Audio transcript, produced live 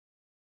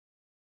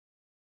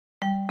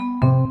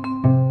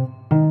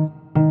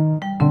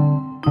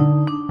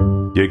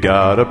You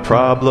got a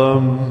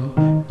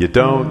problem, you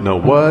don't know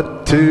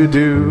what to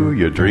do.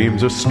 Your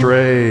dreams are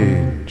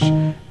strange,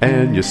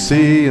 and you're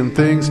seeing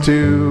things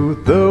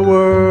too. The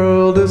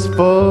world is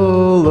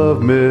full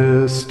of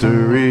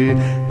mystery.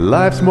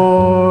 Life's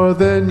more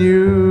than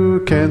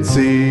you can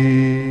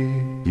see.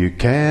 You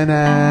can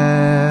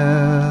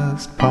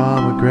ask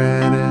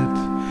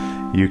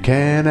Pomegranate. You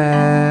can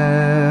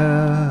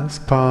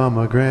ask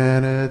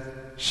Pomegranate.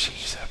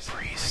 She's a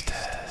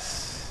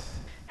priestess.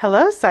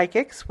 Hello,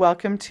 psychics.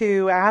 Welcome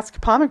to Ask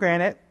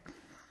Pomegranate.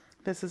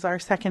 This is our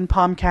second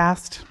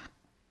Pomcast.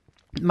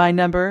 My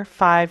number,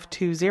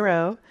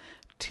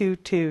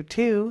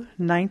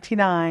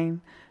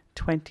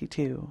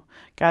 520-222-9922.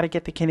 Got to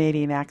get the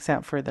Canadian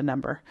accent for the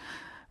number.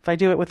 If I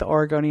do it with the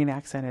Oregonian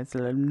accent, it's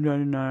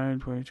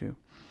 9922.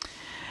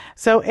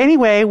 So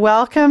anyway,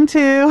 welcome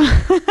to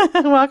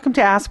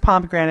Ask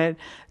Pomegranate,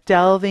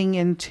 delving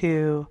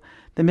into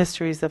the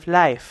mysteries of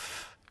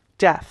life,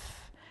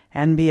 death,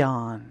 and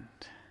beyond.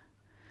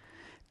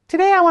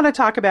 Today I want to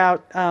talk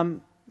about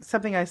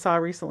something I saw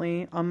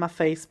recently on my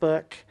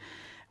Facebook,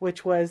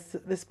 which was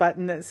this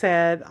button that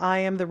said, "I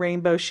am the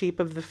rainbow sheep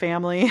of the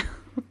family."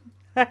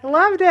 I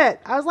loved it.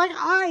 I was like,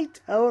 I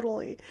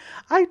totally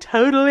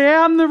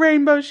am the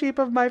rainbow sheep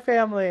of my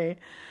family.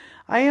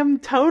 I am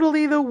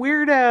totally the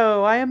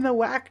weirdo. I am the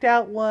whacked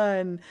out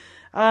one.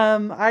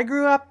 I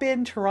grew up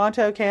in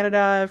Toronto,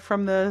 Canada,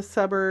 from the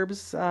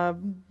suburbs,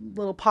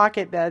 little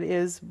pocket that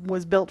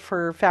was built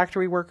for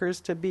factory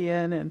workers to be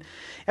in, and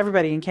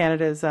everybody in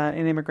Canada is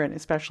an immigrant,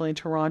 especially in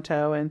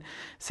Toronto, and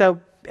so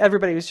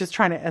everybody was just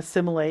trying to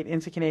assimilate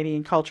into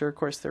Canadian culture. Of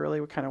course, there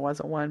really kind of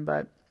wasn't one,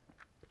 but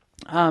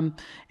and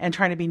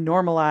trying to be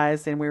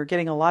normalized, and we were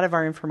getting a lot of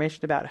our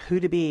information about who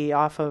to be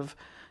off of,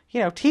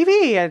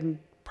 TV and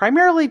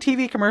primarily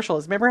TV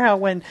commercials. Remember how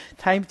when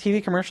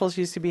TV commercials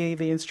used to be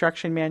the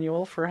instruction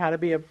manual for how to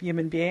be a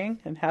human being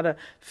and how to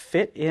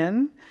fit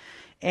in?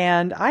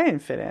 And I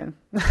didn't fit in.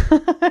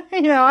 I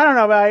don't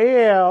know about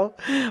you,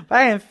 but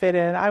I didn't fit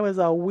in. I was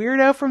a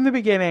weirdo from the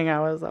beginning. I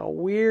was a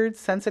weird,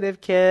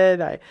 sensitive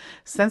kid.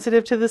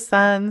 Sensitive to the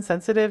sun,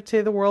 sensitive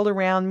to the world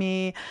around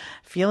me,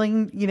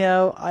 feeling,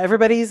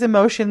 everybody's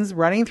emotions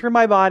running through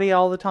my body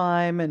all the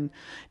time, and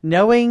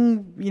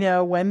knowing,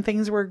 when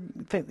things were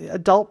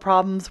adult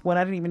problems, when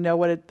I didn't even know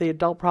what the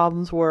adult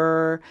problems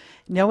were,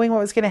 knowing what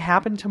was going to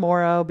happen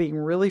tomorrow, being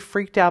really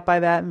freaked out by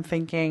that and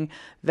thinking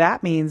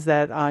that means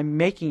that I'm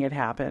making it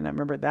happen. I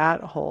remember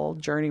that whole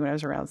journey when I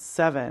was around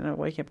 7, and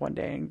waking up one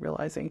day and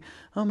realizing,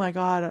 oh my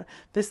God,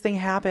 this thing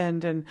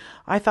happened, and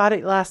I thought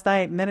it last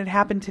night, and then it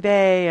happened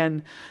today,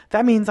 and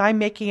that means I'm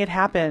making it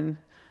happen.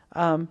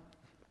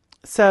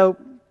 So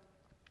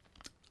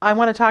I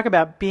want to talk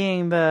about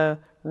being the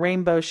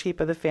rainbow sheep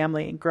of the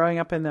family, growing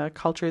up in a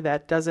culture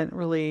that doesn't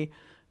really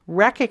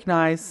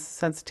recognize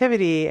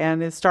sensitivity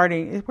and is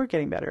starting, we're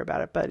getting better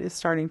about it, but is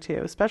starting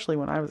to, especially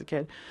when I was a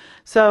kid.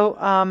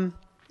 So,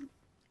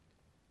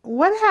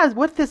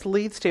 what this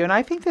leads to, and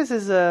I think this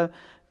is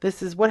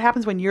what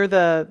happens when you're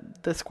the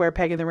square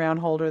peg in the round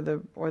hole,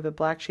 or the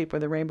black sheep or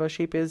the rainbow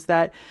sheep, is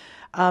that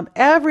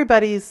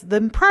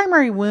the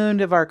primary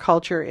wound of our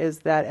culture is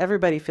that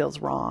everybody feels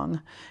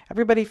wrong.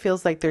 Everybody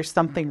feels like there's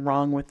something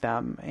wrong with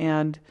them.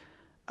 And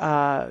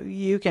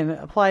you can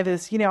apply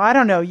this, I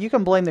don't know, you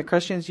can blame the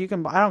Christians,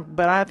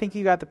 but I think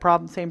you got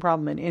the same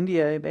problem in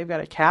India. They've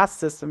got a caste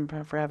system,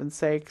 for heaven's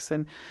sakes.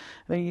 And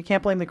you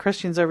can't blame the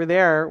Christians over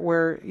there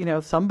where,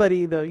 there's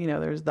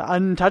the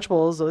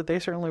untouchables, they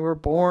certainly were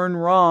born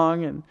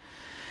wrong. And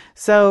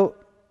so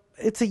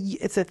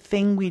it's a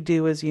thing we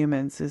do as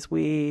humans, is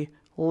we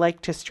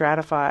like to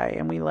stratify,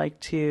 and we like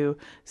to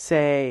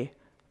say,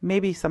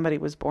 maybe somebody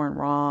was born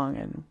wrong,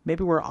 and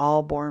maybe we're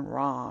all born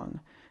wrong,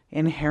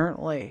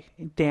 inherently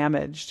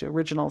damaged,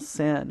 original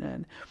sin.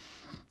 And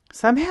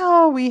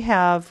somehow we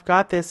have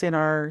got this in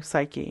our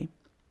psyche.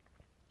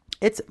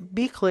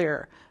 Be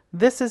clear,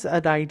 this is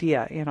an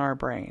idea in our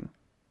brain.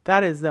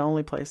 That is the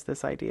only place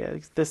this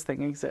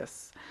thing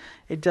exists.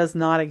 It does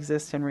not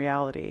exist in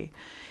reality.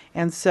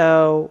 And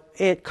so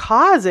it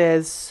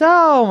causes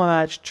so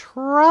much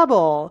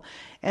trouble.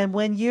 And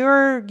when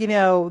you're, the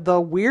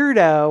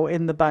weirdo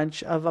in a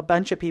bunch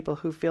of people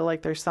who feel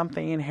like there's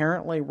something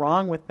inherently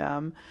wrong with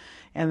them,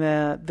 and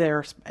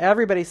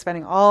everybody's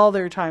spending all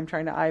their time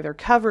trying to either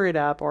cover it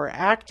up or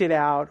act it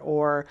out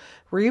or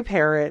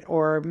repair it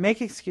or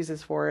make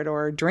excuses for it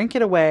or drink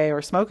it away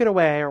or smoke it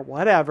away or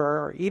whatever,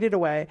 or eat it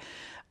away,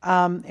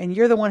 and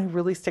you're the one who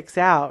really sticks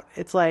out.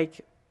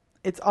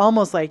 It's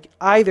almost like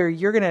either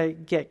you're going to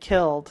get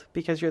killed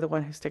because you're the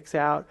one who sticks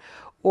out,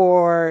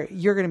 or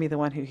you're going to be the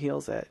one who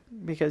heals it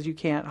because you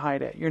can't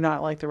hide it. You're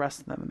not like the rest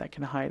of them that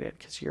can hide it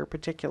because you're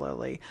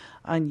particularly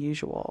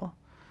unusual.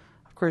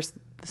 Of course,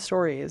 the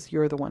story is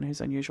you're the one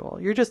who's unusual.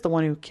 You're just the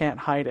one who can't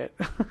hide it.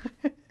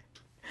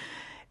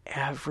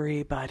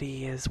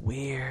 Everybody is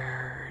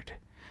weird.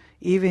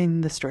 Even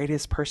the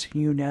straightest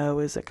person you know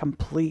is a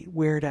complete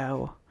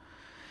weirdo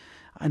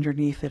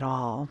underneath it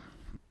all.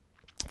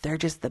 They're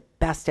just the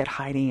best at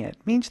hiding it.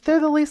 It means they're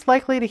the least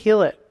likely to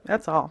heal it.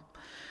 That's all.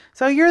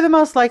 So you're the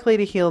most likely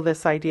to heal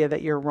this idea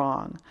that you're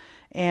wrong.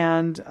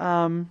 And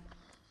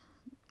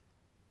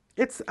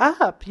it's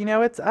up,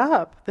 it's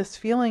up. This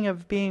feeling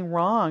of being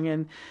wrong,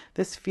 and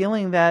this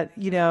feeling that,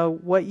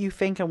 what you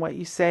think and what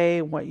you say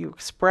and what you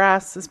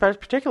express, especially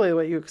particularly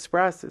what you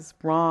express, is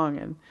wrong.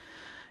 And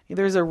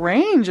there's a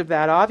range of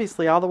that,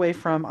 obviously, all the way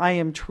from I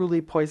am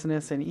truly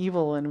poisonous and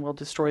evil and will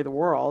destroy the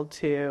world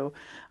to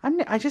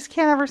I just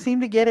can't ever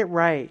seem to get it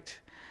right.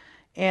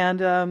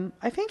 And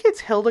I think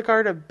it's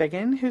Hildegard of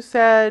Bingen who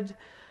said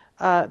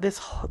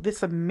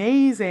this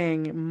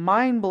amazing,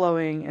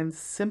 mind-blowing, and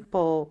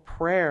simple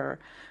prayer,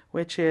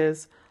 which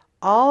is,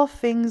 all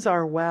things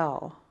are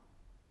well.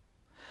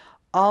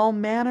 All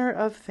manner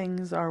of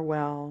things are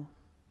well.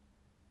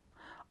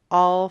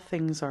 All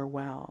things are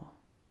well.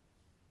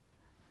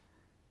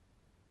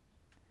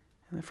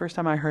 And the first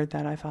time I heard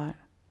that, I thought,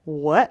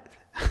 what?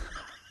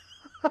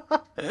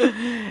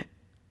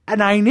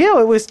 And I knew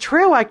it was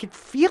true. I could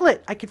feel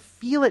it. I could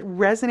feel it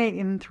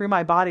resonating through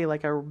my body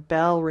like a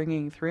bell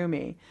ringing through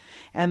me.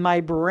 And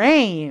my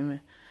brain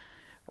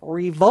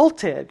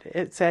revolted.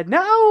 It said,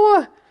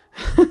 no,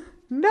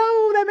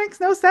 no, that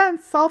makes no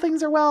sense. All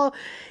things are well.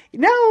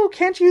 No,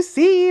 can't you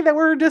see that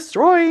we're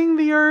destroying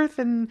the earth,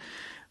 and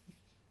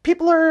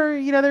people are,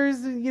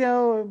 there's,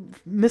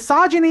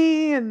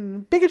 misogyny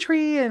and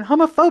bigotry and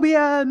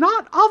homophobia.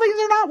 Not all things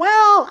are not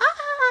well.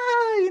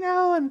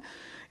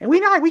 And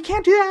we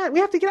can't do that. We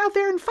have to get out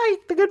there and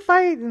fight the good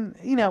fight. And,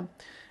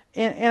 and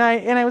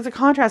it was a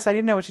contrast. I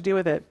didn't know what to do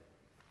with it.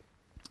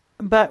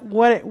 But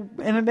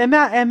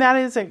that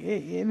is an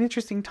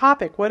interesting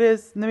topic. What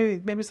is,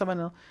 maybe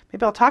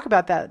I'll talk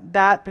about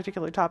that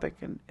particular topic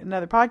in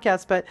another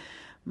podcast. But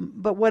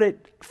what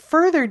it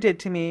further did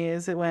to me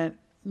is it went,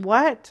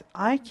 what?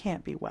 I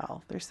can't be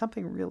well. There's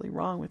something really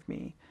wrong with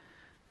me.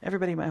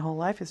 Everybody my whole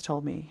life has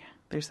told me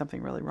there's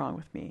something really wrong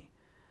with me.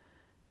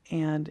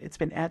 And it's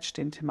been etched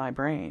into my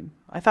brain.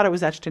 I thought it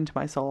was etched into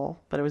my soul,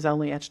 but it was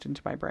only etched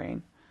into my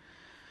brain.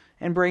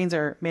 And brains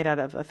are made out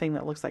of a thing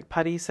that looks like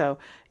putty, so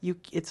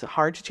it's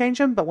hard to change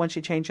them, but once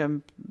you change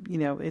them,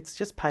 it's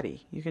just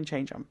putty. You can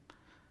change them.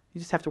 You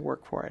just have to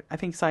work for it. I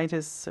think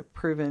scientists have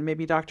proven,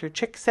 maybe Dr.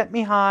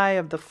 Csikszentmihalyi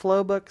of the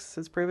Flow books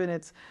has proven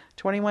it's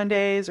 21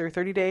 days or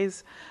 30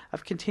 days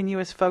of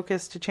continuous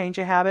focus to change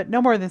a habit.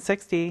 No more than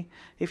 60.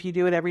 If you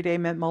do it every day,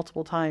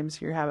 multiple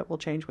times, your habit will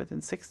change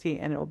within 60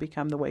 and it will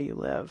become the way you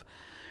live.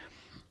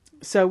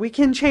 So we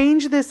can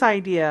change this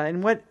idea.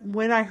 And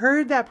when I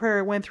heard that prayer,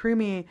 it went through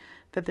me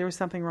that there was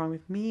something wrong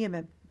with me and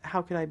that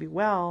how could I be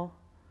well?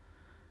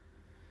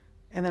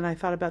 And then I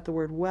thought about the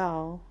word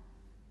well.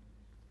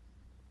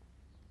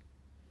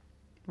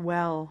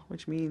 Well,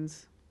 which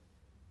means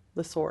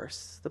the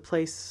source, the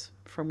place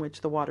from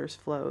which the waters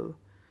flow,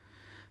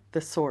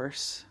 the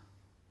source,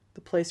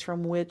 the place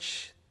from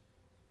which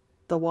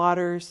the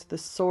waters, the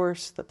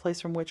source, the place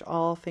from which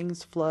all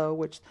things flow,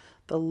 which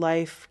the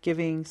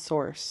life-giving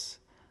source,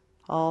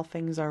 all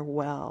things are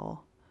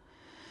well.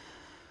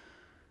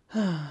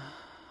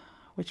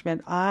 Which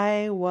meant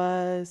I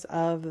was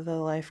of the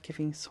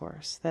life-giving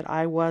source, that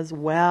I was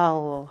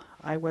well,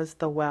 I was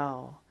the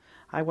well.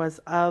 I was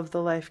of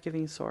the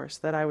life-giving source,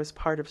 that I was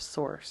part of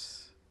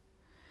source.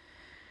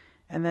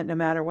 And that no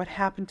matter what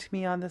happened to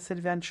me on this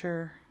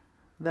adventure,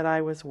 that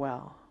I was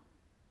well.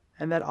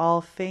 And that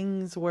all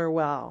things were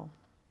well.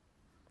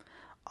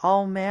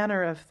 All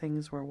manner of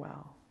things were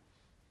well.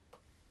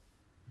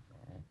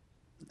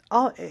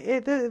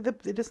 It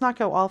does not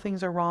go, all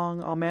things are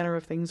wrong, all manner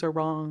of things are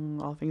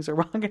wrong, all things are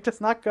wrong. It does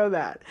not go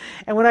that.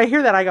 And when I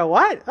hear that, I go,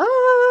 what?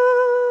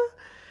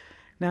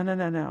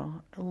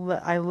 No.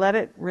 I let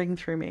it ring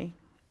through me.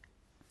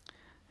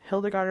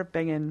 Hildegard of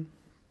Bingen,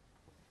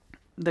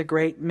 the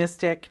great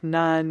mystic,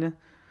 nun,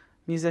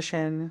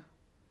 musician,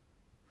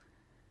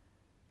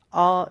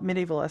 all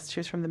medievalist. She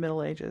was from the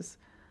Middle Ages.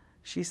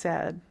 She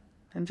said,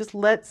 and just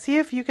see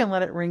if you can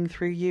let it ring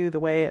through you the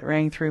way it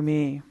rang through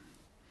me.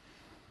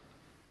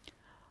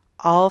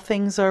 All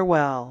things are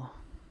well.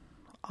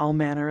 All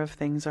manner of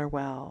things are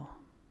well.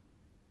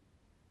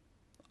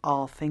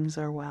 All things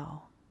are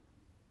well.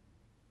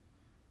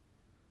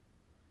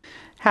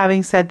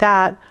 Having said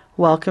that,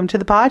 welcome to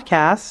the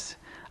podcast.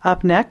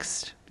 Up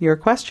next, your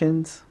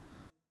questions.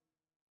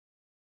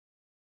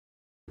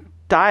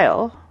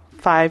 Dial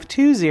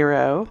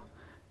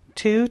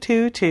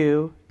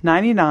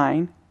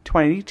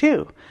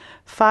 520-222-9922.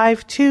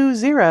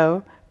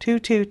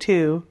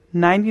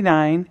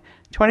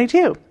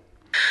 520-222-9922.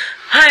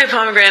 Hi,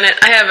 Pomegranate.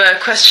 I have a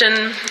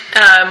question.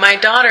 My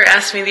daughter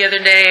asked me the other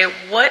day,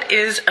 what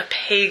is a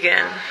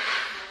pagan?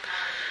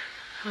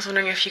 I was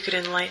wondering if you could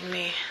enlighten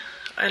me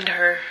and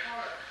her.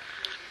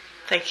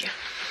 Thank you.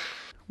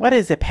 What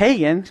is a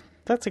pagan?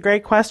 That's a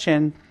great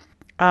question.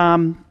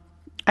 I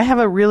have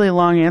a really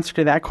long answer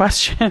to that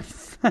question,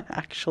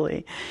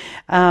 actually,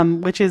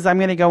 which is I'm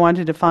going to go on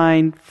to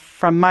define,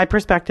 from my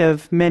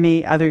perspective,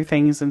 many other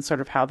things and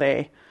sort of how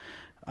they,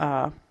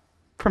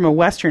 from a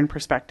Western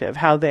perspective,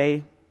 how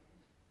they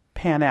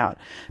pan out.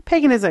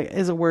 Pagan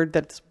is a word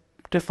that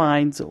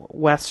defines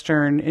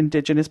Western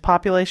indigenous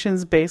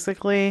populations,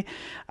 basically.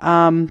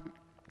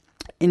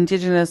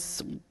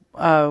 Indigenous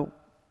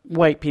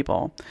white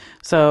people.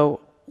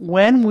 So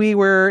when we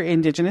were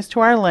indigenous to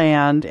our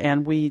land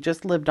and we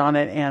just lived on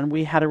it and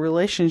we had a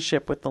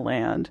relationship with the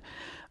land,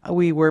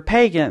 we were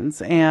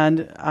pagans.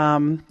 And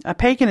a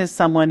pagan is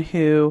someone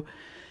who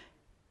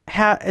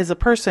is a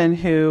person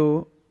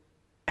who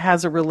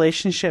has a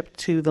relationship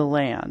to the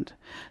land.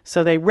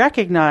 So they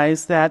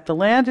recognize that the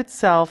land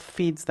itself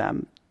feeds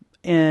them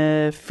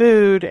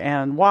food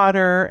and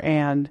water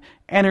and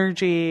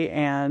energy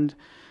and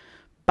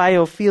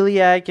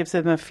biophilia. It gives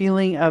them a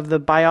feeling of the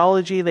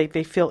biology.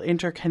 They feel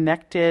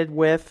interconnected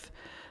with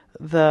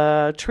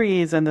the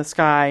trees and the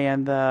sky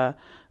and the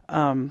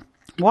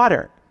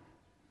water.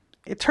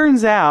 It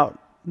turns out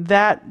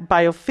that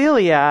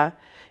biophilia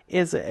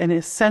is an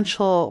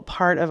essential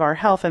part of our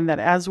health, and that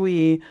as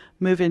we have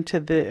moved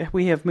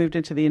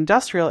into the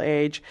industrial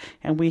age,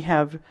 and we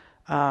have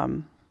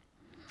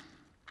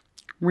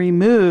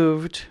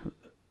removed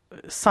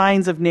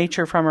signs of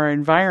nature from our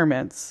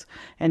environments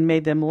and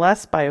made them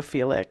less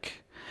biophilic,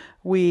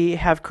 we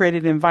have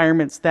created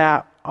environments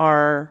that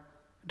are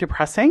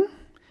depressing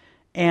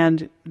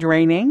and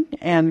draining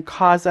and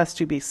cause us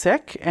to be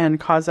sick and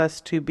cause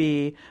us to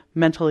be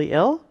mentally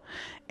ill.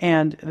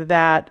 And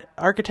that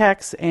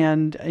architects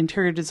and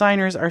interior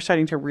designers are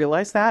starting to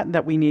realize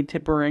that we need to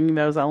bring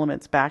those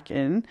elements back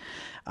in.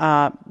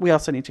 We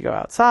also need to go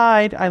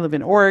outside. I live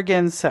in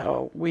Oregon,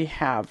 so we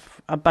have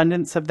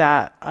abundance of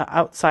that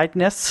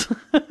outsideness.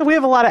 We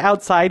have a lot of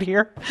outside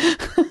here.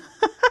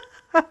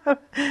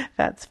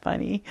 That's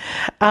funny.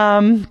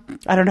 I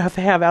don't know if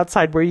they have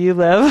outside where you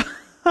live,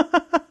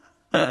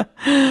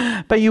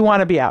 but you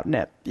want to be out in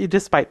it,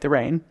 despite the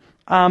rain.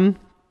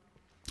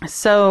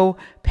 So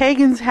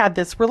pagans had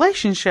this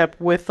relationship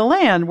with the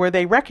land where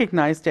they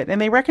recognized it,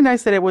 and they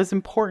recognized that it was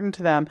important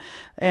to them.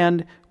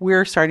 And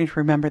we're starting to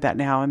remember that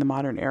now in the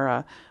modern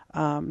era.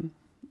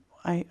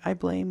 I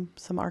blame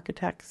some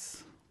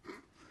architects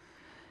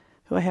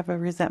who I have a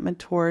resentment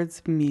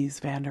towards.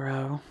 Mies van der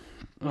Rohe.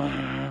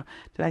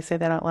 Did I say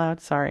that out loud?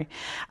 Sorry.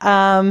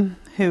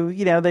 Who,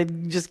 they're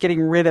just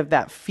getting rid of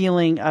that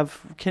feeling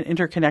of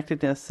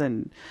interconnectedness.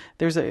 And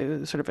there's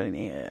a sort of an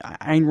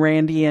Ayn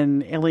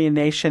Randian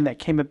alienation that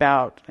came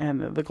about,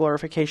 and the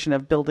glorification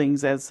of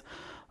buildings as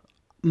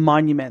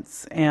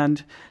monuments.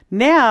 And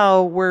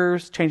now we're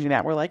changing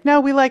that. We're like,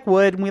 no, we like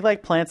wood and we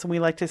like plants and we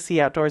like to see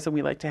outdoors and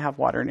we like to have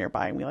water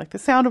nearby and we like the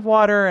sound of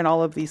water, and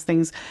all of these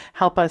things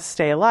help us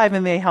stay alive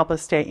and they help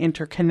us stay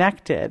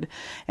interconnected.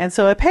 And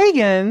so a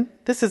pagan,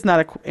 this is not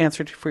an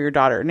answer for your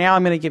daughter. Now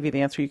I'm going to give you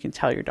the answer you can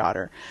tell your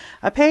daughter.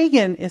 A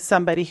pagan is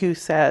somebody who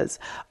says,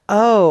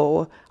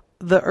 oh,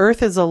 the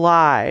earth is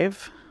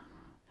alive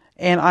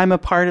and I'm a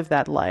part of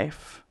that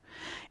life.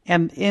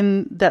 And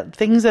in that,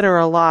 things that are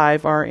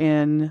alive are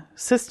in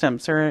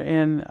systems or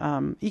in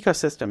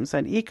ecosystems,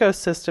 and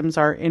ecosystems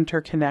are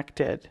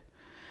interconnected.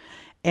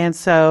 And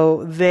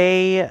so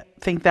they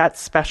think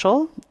that's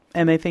special,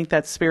 and they think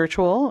that's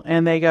spiritual,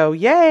 and they go,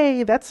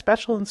 yay, that's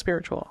special and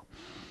spiritual.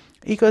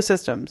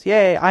 Ecosystems,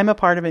 yay, I'm a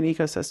part of an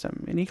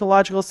ecosystem, an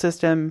ecological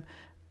system,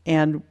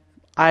 and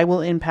I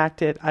will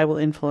impact it, I will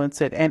influence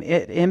it, and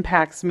it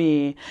impacts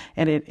me,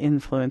 and it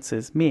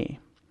influences me.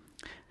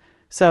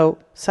 So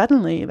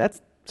suddenly,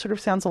 that's sort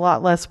of sounds a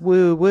lot less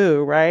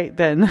woo-woo, right,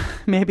 than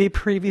maybe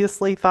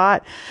previously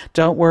thought.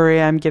 Don't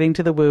worry, I'm getting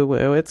to the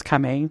woo-woo. It's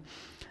coming.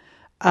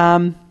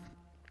 So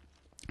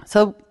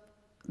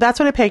that's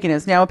what a pagan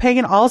is. Now, a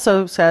pagan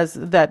also says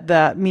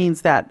that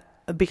means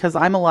that because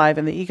I'm alive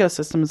and the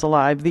ecosystem is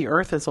alive, the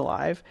earth is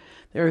alive.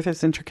 The earth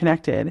is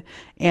interconnected,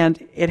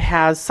 and it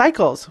has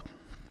cycles.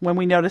 When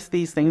we notice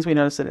these things, we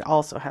notice that it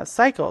also has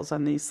cycles,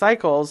 and these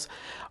cycles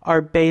are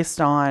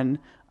based on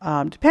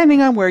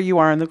depending on where you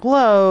are in the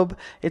globe,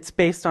 it's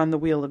based on the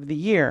wheel of the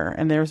year,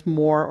 and there's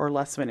more or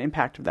less of an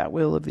impact of that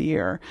wheel of the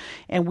year.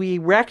 And we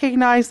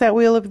recognize that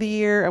wheel of the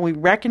year, and we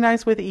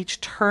recognize with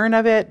each turn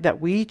of it that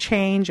we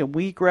change and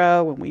we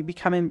grow and we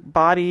become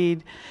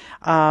embodied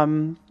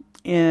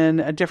in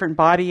a different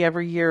body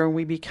every year, and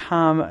we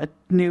become a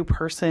new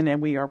person,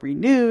 and we are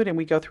renewed, and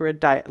we go through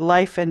a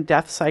life and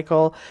death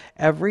cycle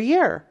every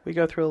year. We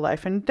go through a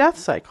life and death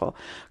cycle,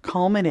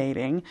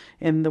 culminating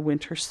in the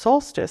winter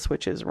solstice,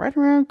 which is right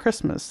around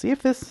Christmas. See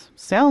if this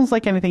sounds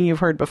like anything you've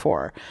heard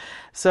before.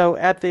 So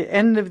at the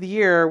end of the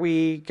year,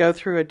 we go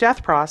through a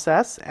death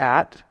process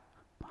at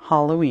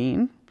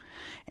Halloween.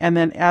 And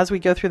then as we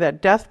go through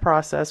that death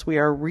process, we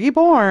are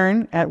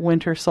reborn at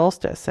winter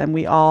solstice. And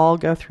we all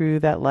go through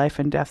that life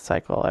and death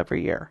cycle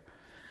every year.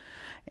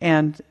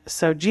 And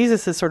so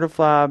Jesus is sort of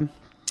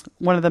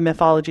one of the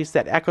mythologies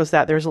that echoes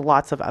that. There's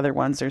lots of other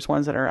ones. There's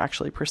ones that are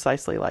actually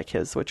precisely like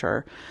his, which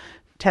are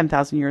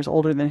 10,000 years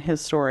older than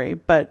his story.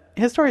 But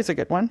his story is a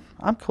good one.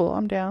 I'm cool.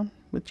 I'm down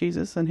with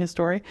Jesus and his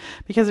story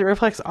because it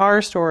reflects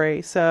our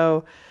story.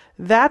 So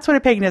that's what a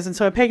pagan is. And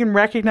so a pagan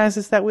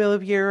recognizes that wheel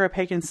of year. A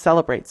pagan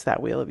celebrates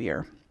that wheel of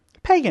year.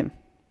 Pagan.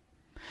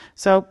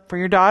 So for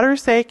your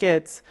daughter's sake,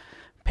 it's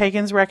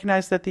pagans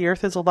recognize that the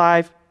earth is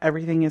alive,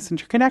 everything is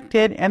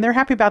interconnected, and they're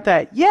happy about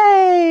that.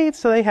 Yay!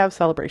 So they have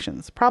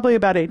celebrations, probably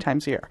about 8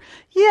 times a year.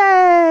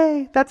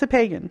 Yay! That's a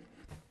pagan.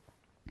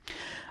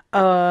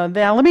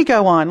 Now let me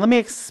go on. Let me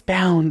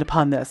expound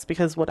upon this,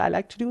 because what I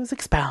like to do is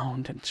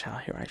expound, and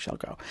here I shall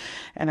go.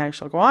 And I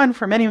shall go on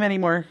for many, many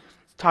more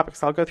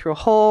topics. I'll go through a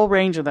whole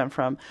range of them,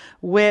 from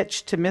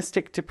witch to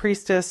mystic to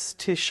priestess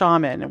to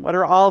shaman. And what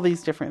are all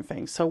these different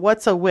things? So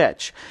what's a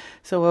witch?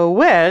 So a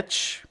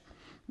witch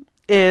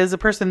is a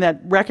person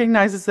that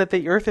recognizes that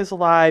the earth is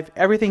alive,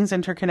 everything's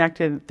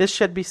interconnected, this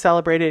should be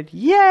celebrated,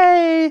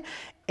 yay!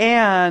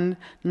 And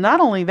not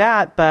only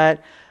that,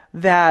 but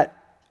that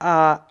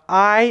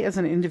I, as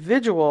an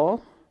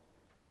individual,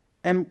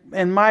 and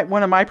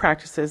one of my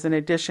practices, in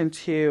addition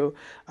to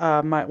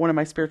one of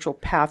my spiritual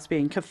paths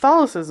being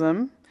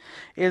Catholicism,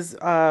 is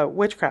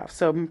witchcraft.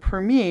 So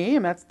for me,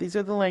 and these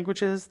are the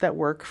languages that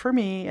work for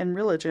me in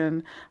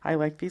religion. I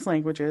like these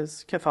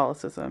languages,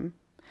 Catholicism,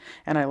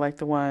 and I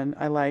like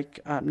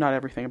not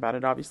everything about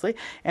it, obviously.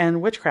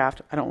 And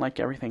witchcraft, I don't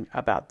like everything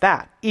about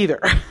that either.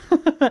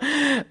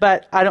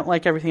 But I don't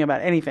like everything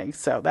about anything.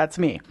 So that's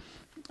me.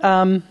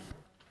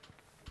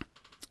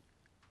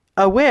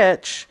 A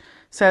witch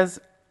says,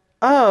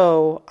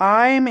 oh,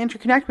 I'm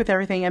interconnected with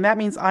everything, and that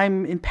means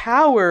I'm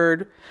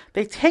empowered.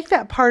 They take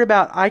that part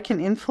about I can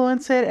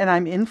influence it and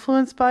I'm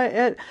influenced by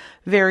it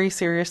very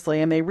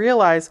seriously. And they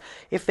realize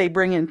if they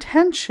bring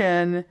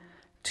intention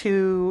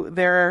to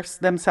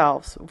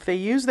themselves, if they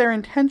use their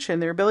intention,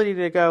 their ability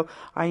to go,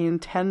 I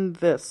intend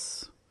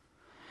this,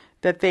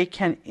 that they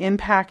can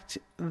impact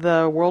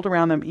the world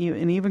around them in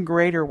an even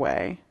greater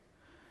way.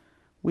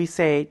 We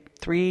say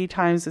 3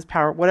 times as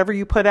power. Whatever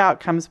you put out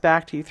comes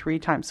back to you 3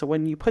 times. So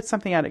when you put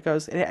something out, it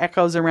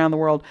echoes around the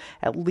world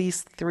at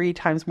least 3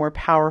 times more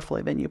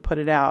powerfully than you put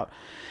it out.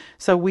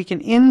 So we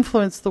can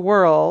influence the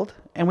world,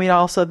 and we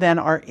also then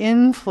are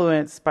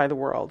influenced by the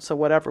world. So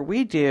whatever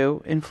we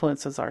do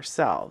influences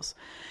ourselves.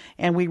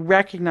 And we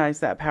recognize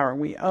that power, and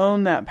we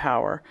own that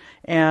power,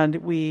 and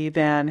we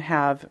then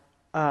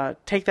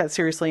take that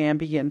seriously and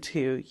begin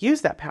to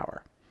use that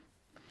power.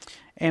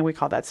 And we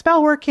call that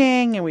spell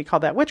working, and we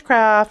call that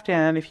witchcraft.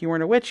 And if you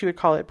weren't a witch, you would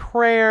call it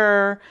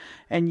prayer,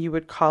 and you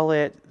would call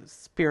it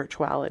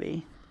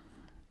spirituality.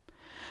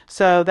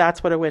 So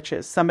that's what a witch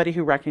is. Somebody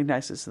who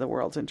recognizes the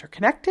world's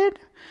interconnected,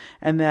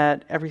 and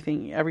that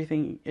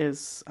everything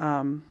is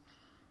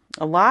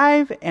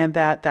alive, and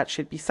that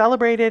should be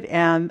celebrated.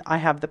 And I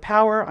have the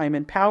power. I'm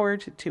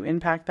empowered to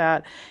impact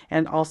that,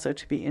 and also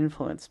to be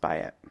influenced by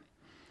it.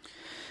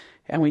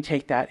 And we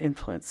take that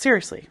influence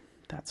seriously.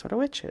 That's what a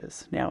witch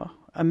is. Now,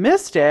 a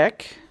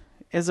mystic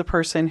is a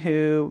person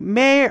who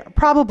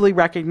probably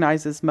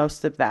recognizes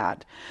most of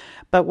that.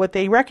 But what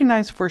they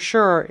recognize for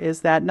sure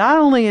is that not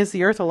only is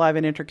the earth alive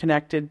and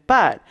interconnected,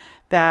 but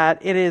that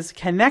it is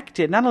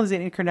connected. Not only is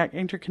it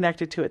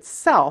interconnected to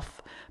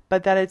itself,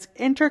 but that it's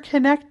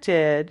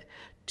interconnected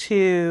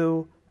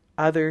to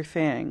other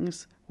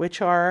things,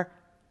 which are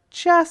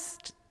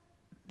just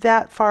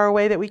that far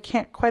away that we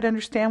can't quite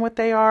understand what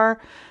they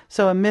are.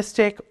 So a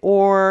mystic,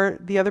 or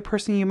the other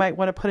person you might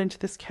want to put into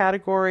this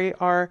category,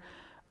 are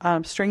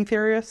string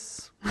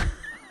theorists.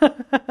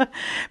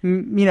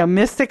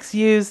 Mystics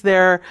use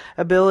their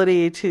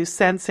ability to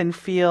sense and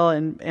feel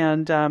and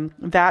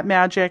that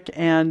magic,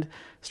 and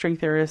string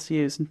theorists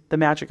use the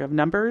magic of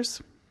numbers.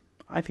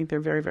 I think they're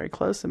very, very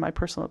close in my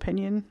personal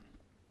opinion.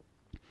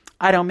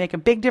 I don't make a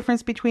big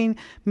difference between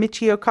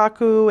Michio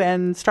Kaku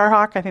and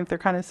Starhawk. I think they're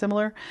kind of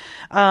similar.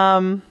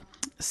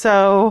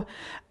 So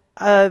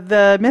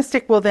the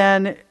mystic will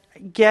then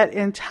get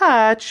in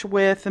touch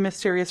with the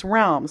mysterious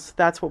realms.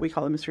 That's what we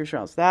call the mysterious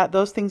realms.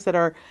 Those things that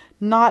are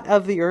not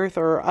of the earth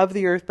or of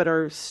the earth, but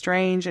are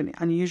strange and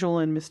unusual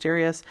and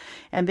mysterious,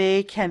 and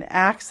they can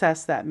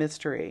access that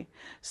mystery.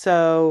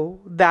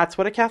 So that's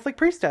what a Catholic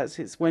priest does,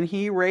 is when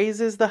he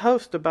raises the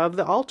host above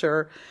the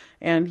altar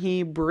and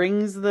he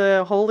brings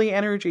the holy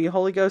energy,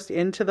 Holy Ghost,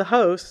 into the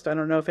host. I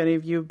don't know if any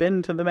of you have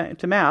been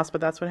to Mass,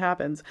 but that's what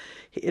happens.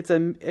 It's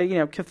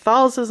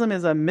Catholicism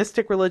is a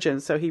mystic religion.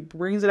 So he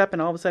brings it up,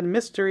 and all of a sudden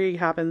mystery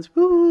happens.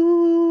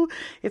 Woo!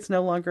 It's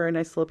no longer a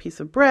nice little piece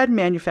of bread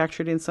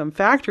manufactured in some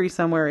factory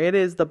somewhere. It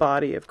is the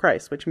body of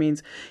Christ, which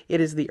means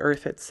it is the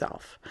earth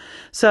itself.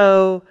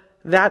 So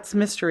that's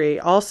mystery.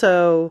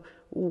 Also,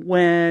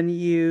 when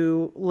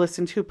you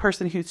listen to a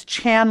person who's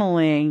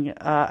channeling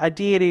a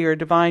deity or a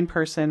divine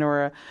person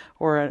or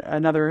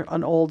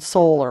an old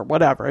soul or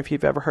whatever, if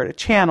you've ever heard a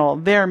channel,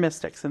 they're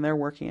mystics, and they're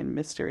working in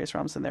mysterious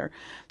realms, and they're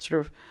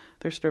sort of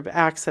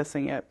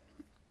accessing it.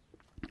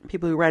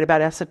 People who write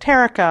about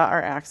esoterica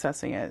are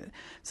accessing it.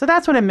 So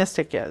that's what a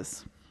mystic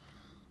is.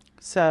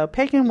 So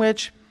pagan,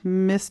 witch,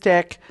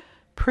 mystic,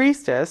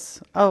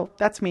 priestess. Oh,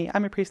 that's me.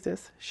 I'm a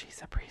priestess.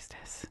 She's a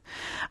priestess.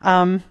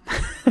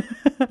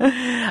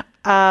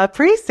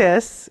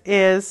 Priestess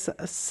is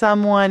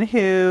someone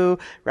who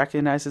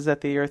recognizes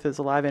that the earth is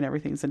alive and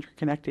everything's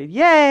interconnected.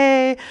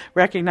 Yay!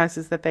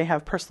 Recognizes that they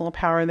have personal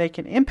power and they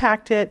can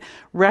impact it.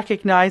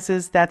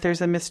 Recognizes that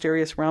there's a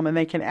mysterious realm and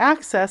they can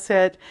access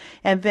it.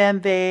 And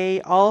then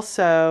they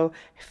also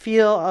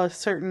feel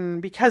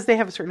because they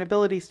have certain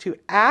abilities to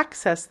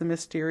access the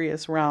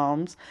mysterious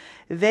realms,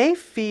 they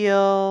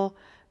feel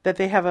that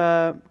they have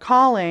a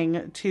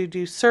calling to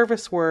do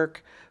service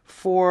work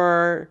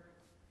for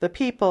the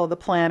people, the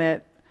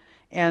planet,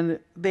 and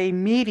they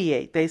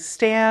mediate. They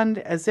stand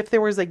as if there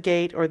was a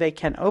gate, or they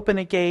can open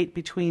a gate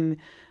between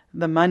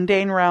the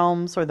mundane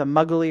realms or the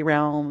muggly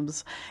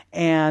realms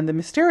and the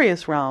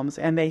mysterious realms.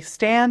 And they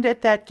stand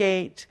at that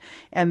gate,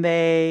 and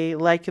they,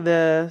 like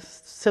the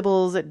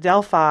Sibyls at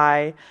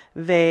Delphi,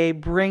 they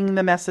bring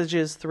the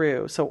messages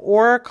through. So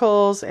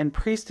oracles and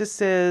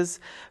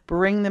priestesses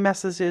bring the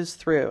messages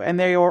through. And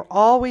they are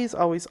always,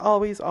 always,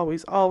 always,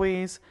 always,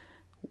 always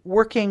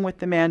working with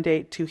the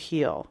mandate to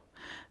heal.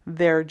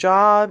 Their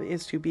job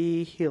is to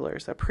be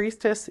healers. A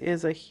priestess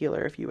is a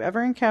healer. If you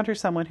ever encounter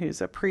someone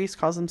who's a priest,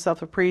 calls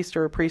himself a priest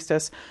or a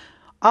priestess,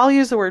 I'll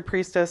use the word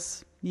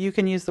priestess. You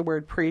can use the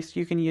word priest.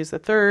 You can use the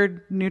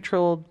third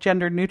neutral,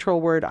 gender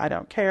neutral word. I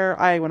don't care.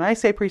 When I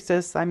say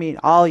priestess, I mean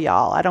all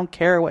y'all. I don't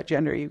care what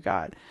gender you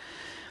got.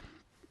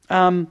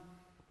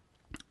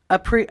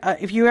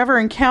 If you ever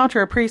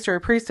encounter a priest or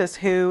a priestess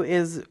who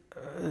is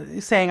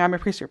saying, I'm a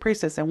priest or a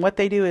priestess, and what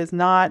they do is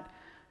not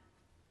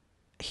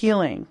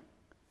healing,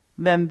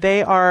 then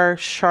they are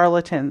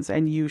charlatans,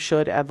 and you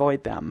should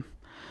avoid them.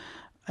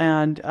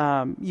 And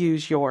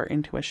use your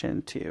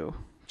intuition to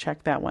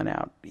check that one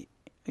out.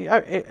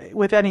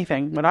 With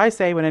anything, what I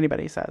say, what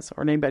anybody says,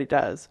 or anybody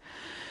does.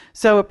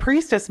 So a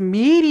priestess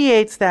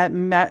mediates that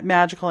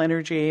magical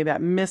energy,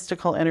 that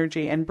mystical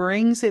energy, and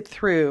brings it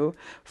through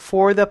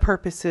for the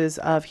purposes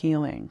of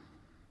healing.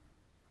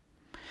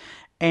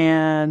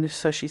 And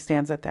so she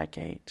stands at that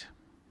gate.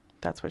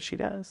 That's what she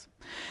does,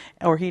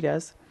 or he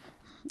does.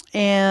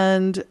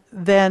 And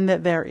then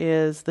there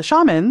is the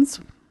shamans,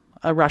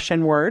 a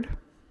Russian word,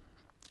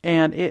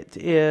 and it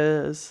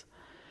is,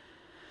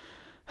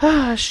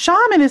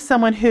 shaman is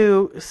someone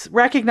who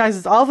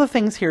recognizes all the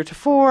things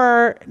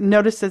heretofore,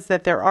 notices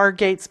that there are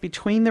gates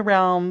between the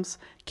realms,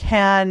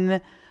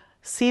 can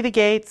see the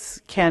gates,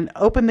 can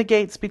open the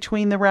gates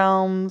between the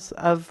realms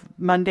of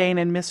mundane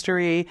and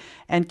mystery,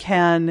 and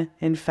can,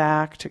 in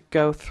fact,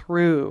 go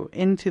through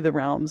into the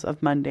realms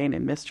of mundane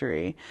and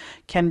mystery,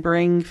 can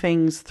bring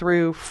things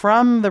through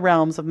from the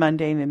realms of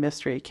mundane and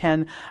mystery,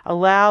 can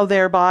allow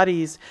their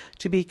bodies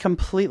to be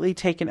completely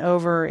taken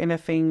over in a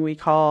thing we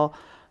call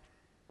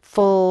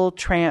full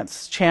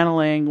trance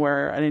channeling,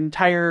 where an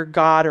entire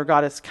god or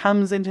goddess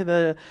comes into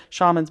the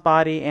shaman's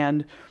body,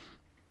 and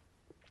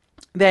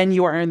then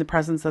you are in the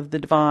presence of the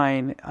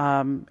divine.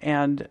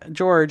 And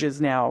George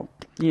is now,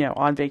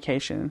 on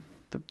vacation.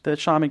 The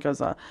shaman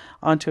goes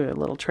onto a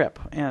little trip,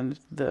 and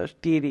the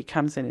deity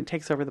comes in and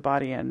takes over the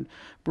body and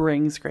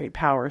brings great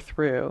power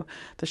through.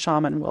 The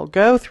shaman will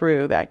go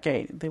through that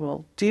gate. They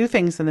will do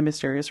things in the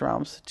mysterious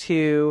realms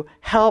to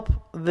help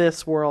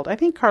this world. I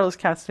think Carlos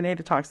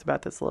Castaneda talks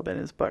about this a little bit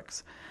in his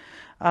books.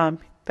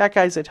 That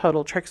guy's a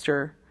total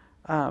trickster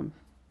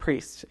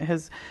priest.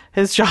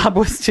 His job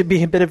was to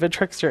be a bit of a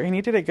trickster, and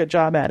he did a good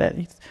job at it.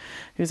 He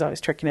was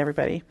always tricking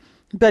everybody,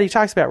 but he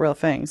talks about real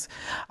things.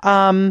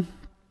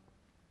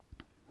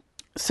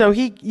 So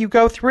you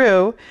go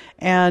through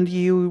and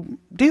you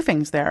do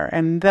things there,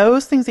 and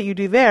those things that you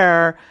do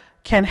there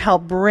can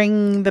help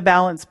bring the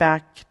balance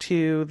back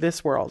to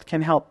this world,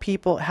 can help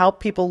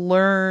people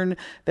learn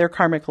their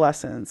karmic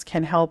lessons,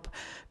 can help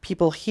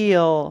people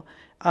heal.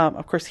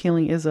 Of course,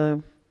 healing is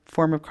a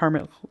form of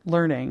karmic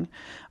learning,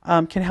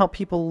 can help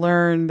people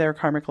learn their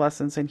karmic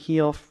lessons and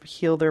heal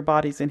their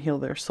bodies and heal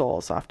their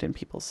souls. Often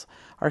people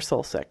are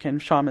soul sick, and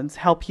shamans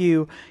help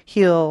you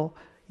heal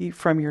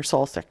from your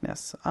soul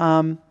sickness.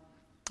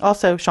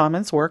 Also,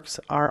 shamans' works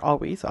are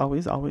always,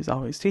 always, always,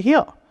 always to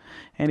heal.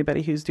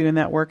 Anybody who's doing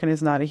that work and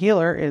is not a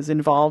healer is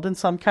involved in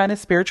some kind of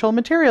spiritual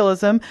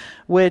materialism,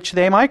 which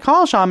they might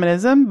call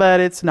shamanism,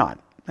 but it's not.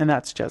 And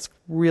that's just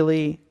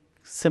really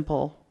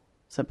simple,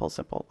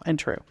 and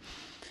true.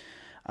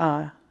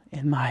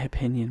 In my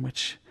opinion,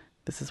 which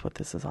this is what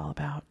this is all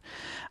about.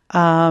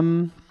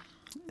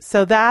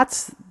 So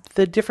that's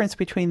the difference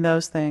between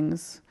those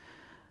things.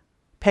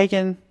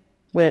 Pagan,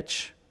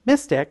 witch,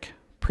 mystic,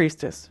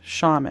 priestess,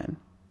 shaman.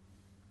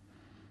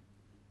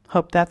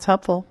 Hope that's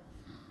helpful.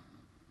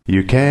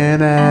 You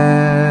can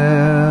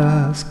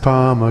ask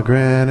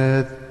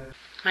Pomegranate.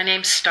 My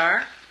name's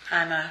Star.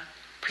 I'm a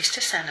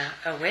priestess and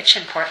a witch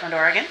in Portland,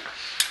 Oregon.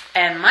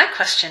 And my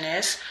question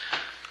is,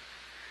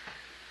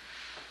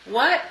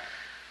 well,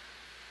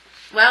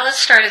 let's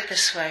start it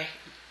this way.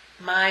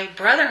 My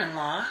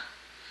brother-in-law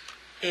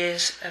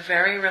is a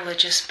very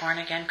religious,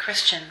 born-again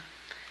Christian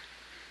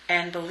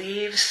and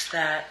believes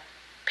that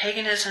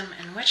paganism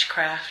and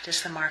witchcraft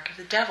is the mark of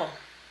the devil.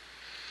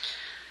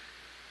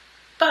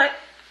 But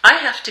I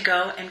have to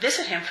go and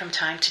visit him from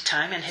time to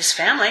time and his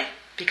family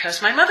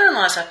because my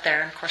mother-in-law's up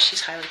there, and of course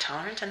she's highly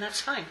tolerant, and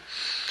that's fine.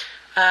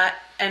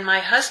 And my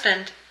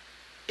husband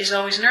is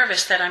always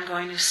nervous that I'm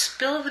going to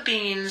spill the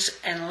beans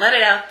and let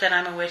it out that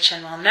I'm a witch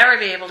and we'll never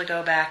be able to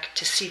go back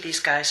to see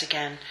these guys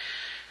again.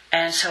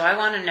 And so I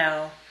want to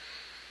know,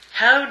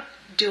 how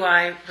do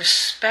I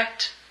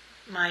respect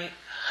my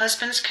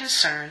husband's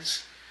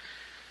concerns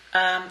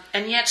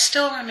and yet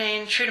still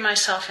remain true to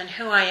myself and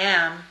who I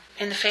am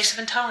in the face of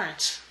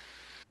intolerance?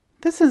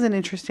 This is an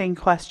interesting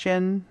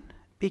question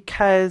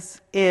because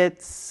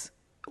it's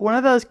one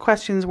of those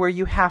questions where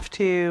you have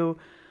to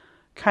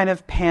kind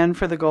of pan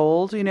for the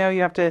gold. You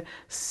have to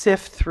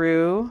sift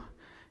through.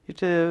 You have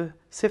to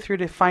sift through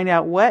to find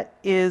out what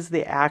is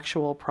the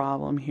actual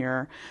problem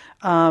here.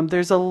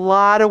 There's a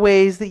lot of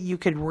ways that you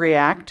could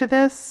react to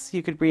this.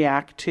 You could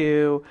react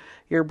to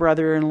your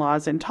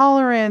brother-in-law's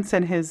intolerance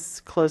and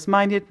his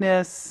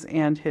closed-mindedness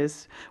and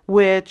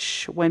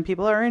which when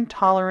people are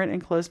intolerant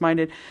and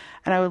closed-minded,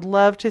 and I would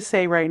love to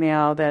say right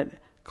now that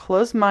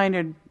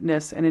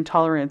closed-mindedness and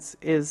intolerance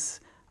is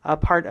a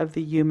part of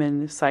the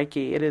human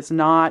psyche. It is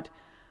not,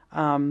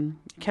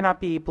 cannot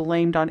be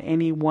blamed on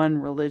any one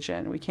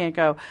religion. We can't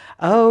go,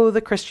 oh, the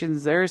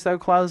Christians, they're so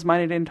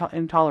closed-minded and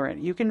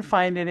intolerant. You can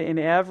find it in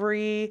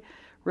every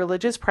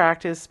religious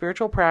practice,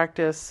 spiritual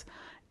practice.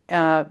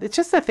 It's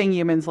just a thing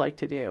humans like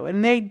to do.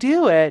 And they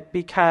do it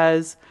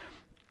because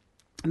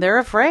they're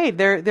afraid.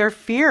 Their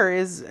fear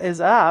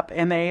is up,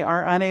 and they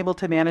are unable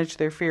to manage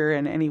their fear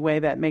in any way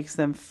that makes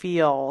them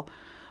feel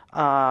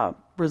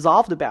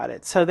resolved about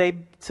it. So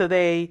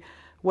they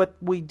what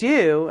we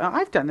do,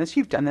 I've done this,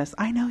 you've done this,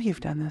 I know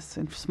you've done this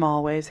in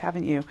small ways,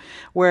 haven't you?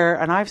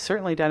 And I've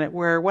certainly done it,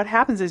 where what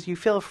happens is you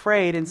feel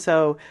afraid, and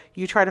so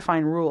you try to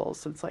find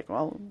rules. It's like,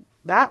 well,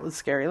 that was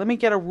scary. Let me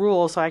get a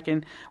rule so I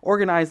can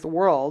organize the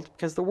world,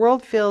 because the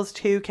world feels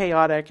too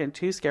chaotic and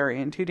too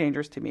scary and too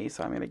dangerous to me.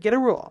 So I'm going to get a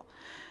rule.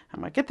 I'm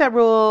going to get that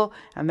rule,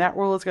 and that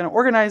rule is going to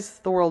organize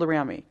the world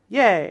around me.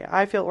 Yay,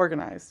 I feel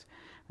organized,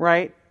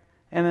 right?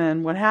 And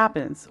then what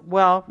happens?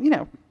 Well,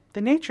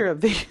 the nature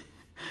of the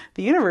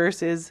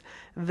universe is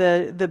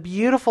the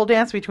beautiful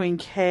dance between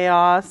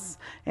chaos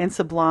and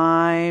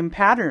sublime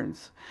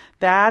patterns.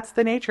 That's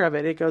the nature of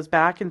it. It goes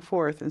back and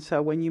forth. And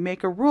so when you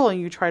make a rule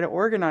and you try to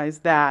organize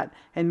that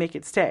and make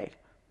it stay.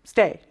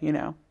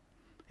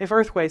 If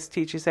earthquakes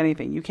teach us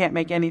anything, you can't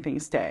make anything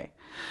stay.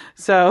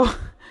 So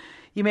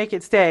you make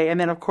it stay, and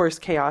then of course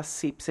chaos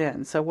seeps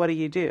in. So what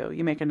do?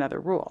 You make another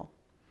rule.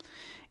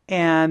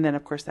 And then,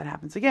 of course, that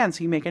happens again.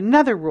 So you make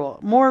another rule,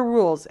 more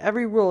rules.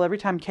 Every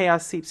time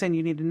chaos seeps in,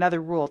 you need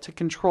another rule to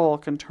control.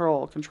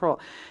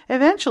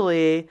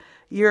 Eventually,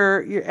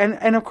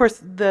 and of course,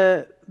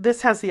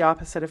 this has the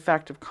opposite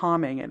effect of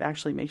calming. It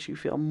actually makes you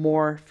feel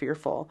more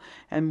fearful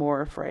and more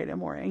afraid and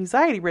more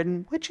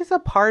anxiety-ridden, which is a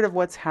part of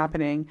what's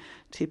happening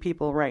to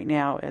people right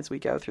now as we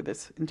go through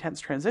this intense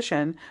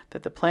transition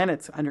that the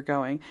planet's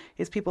undergoing,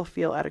 is people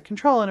feel out of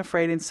control and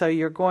afraid. And so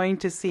you're going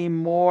to see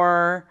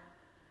more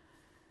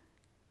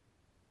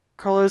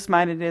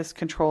closed-mindedness,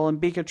 control,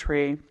 and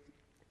bigotry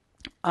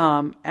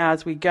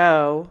as we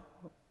go.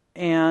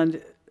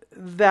 And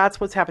that's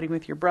what's happening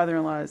with your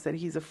brother-in-law, is that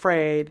he's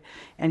afraid,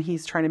 and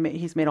he's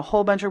made a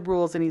whole bunch of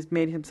rules, and he's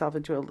made himself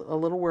into a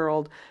little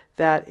world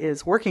that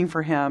is working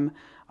for him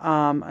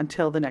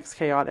until the next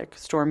chaotic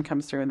storm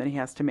comes through, and then he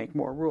has to make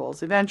more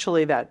rules.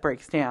 Eventually that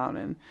breaks down,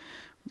 and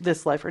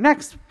this life or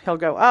next, he'll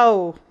go,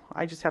 oh,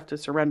 I just have to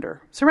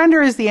surrender.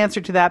 Surrender is the answer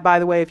to that, by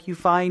the way. If you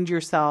find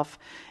yourself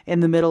in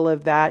the middle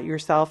of that,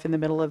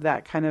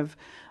 kind of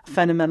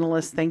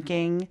fundamentalist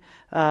thinking,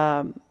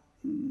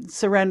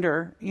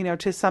 surrender,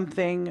 to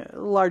something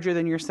larger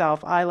than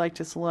yourself. I like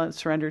to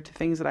surrender to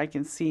things that I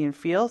can see and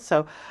feel.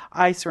 So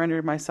I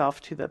surrendered myself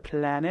to the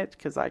planet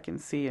because I can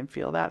see and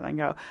feel that. And I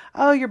go,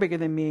 oh, you're bigger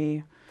than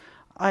me.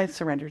 I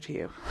surrender to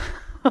you.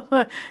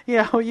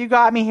 You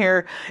got me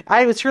here.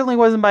 It certainly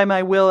wasn't by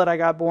my will that I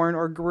got born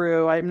or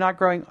grew. I'm not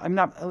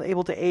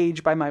able to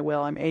age by my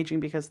will. I'm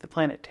aging because the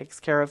planet takes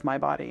care of my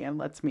body and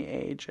lets me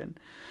age and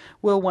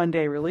will one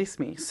day release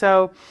me.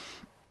 So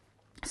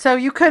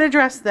you could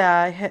address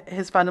that,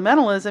 his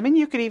fundamentalism, and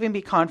you could even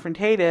be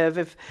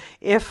confrontative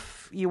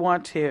if you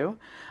want to.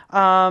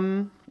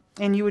 And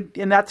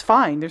that's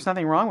fine. There's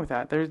nothing wrong with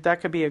that.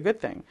 That could be a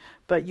good thing,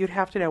 but you'd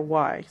have to know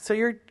why.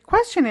 So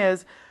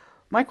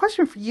my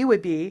question for you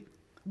would be,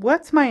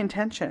 what's my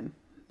intention?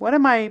 What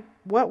do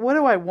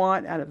I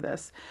want out of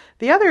this?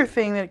 The other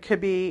thing that could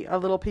be a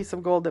little piece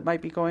of gold that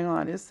might be going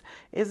on is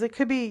it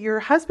could be your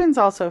husband's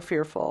also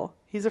fearful.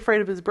 He's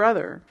afraid of his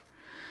brother.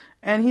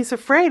 And he's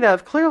afraid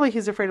of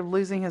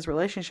losing his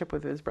relationship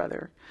with his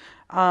brother.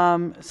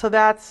 So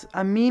that's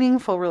a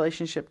meaningful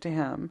relationship to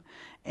him.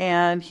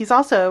 And he's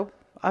also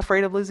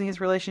afraid of losing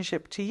his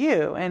relationship to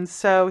you. And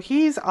so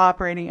he's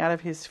operating out of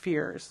his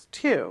fears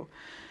too.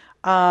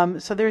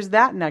 So there's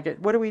that nugget.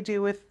 What do we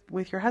do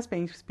with your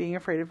husband? He's being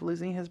afraid of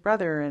losing his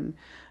brother and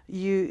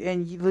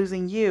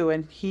losing you.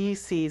 And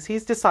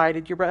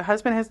your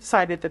husband has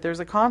decided that there's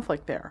a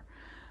conflict there.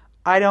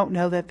 I don't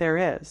know that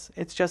there is.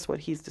 It's just what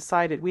he's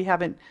decided.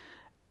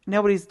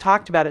 Nobody's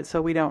talked about it,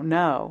 so we don't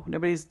know.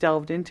 Nobody's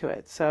delved into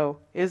it. So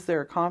is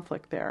there a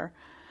conflict there?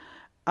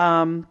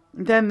 Then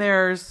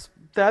there's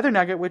the other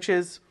nugget, which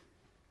is,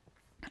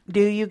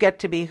 do you get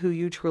to be who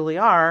you truly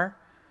are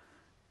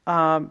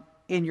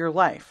in your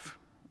life?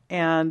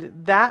 And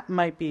that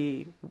might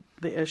be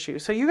the issue.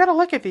 So you got to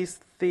look at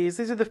these. These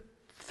are the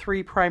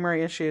three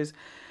primary issues.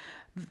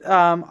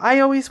 I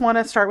always want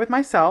to start with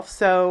myself.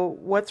 So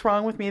what's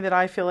wrong with me that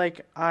I'm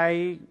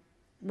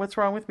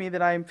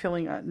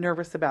feeling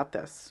nervous about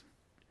this?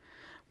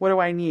 What do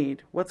I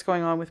need? What's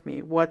going on with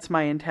me? What's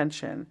my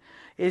intention?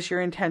 Is your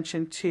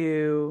intention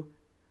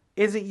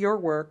is it your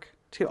work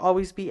to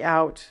always be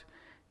out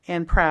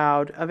and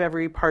proud of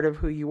every part of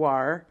who you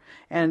are,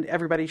 and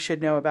everybody should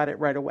know about it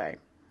right away?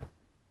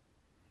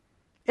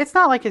 It's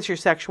not like it's your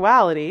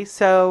sexuality.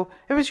 So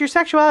if it was your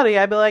sexuality,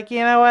 I'd be like,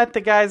 you know what?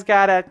 The guy's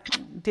got to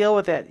deal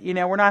with it.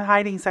 We're not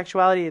hiding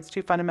sexuality. It's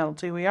too fundamental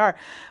to who we are.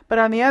 But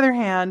on the other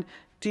hand,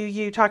 do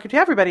you talk to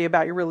everybody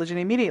about your religion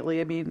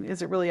immediately? I mean,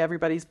 is it really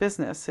everybody's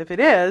business? If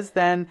it is,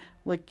 then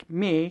like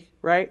me,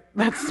 right?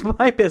 That's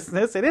my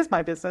business. It is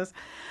my business.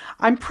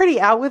 I'm pretty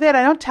out with it.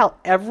 I don't tell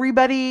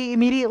everybody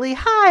immediately,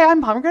 hi,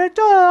 I'm Pomegranate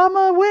Doyle. I'm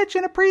a witch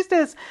and a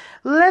priestess.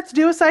 Let's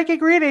do a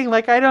psychic reading.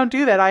 Like, I don't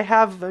do that. I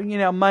have,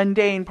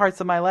 mundane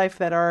parts of my life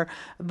that are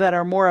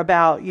more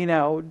about,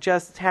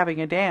 just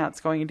having a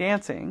dance, going and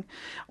dancing,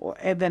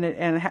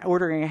 and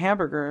ordering a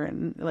hamburger.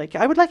 And like,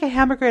 I would like a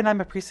hamburger and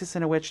I'm a priestess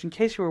and a witch, in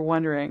case you were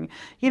wondering,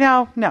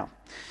 no.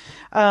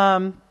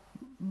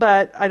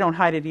 But I don't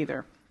hide it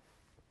either,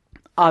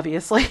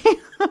 obviously.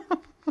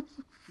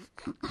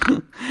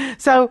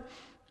 So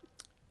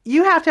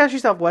you have to ask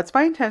yourself, what's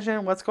my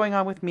intention? What's going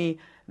on with me?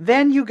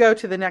 Then you go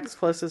to the next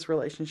closest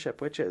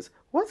relationship, which is,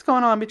 what's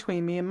going on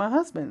between me and my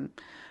husband?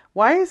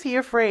 Why is he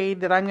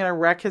afraid that I'm going to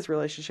wreck his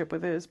relationship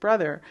with his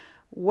brother?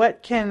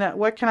 What can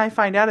I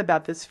find out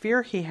about this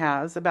fear he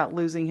has about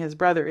losing his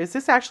brother? Is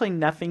this actually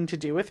nothing to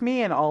do with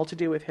me and all to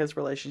do with his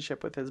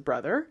relationship with his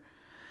brother?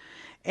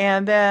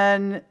 And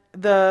then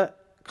the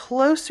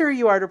closer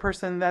you are to a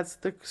person, that's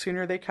the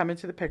sooner they come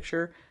into the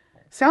picture.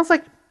 Sounds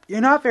like you're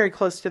not very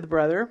close to the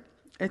brother.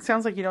 It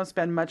sounds like you don't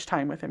spend much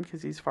time with him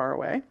because he's far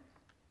away.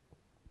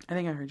 I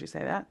think I heard you say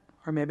that.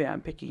 Or maybe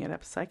I'm picking it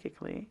up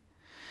psychically.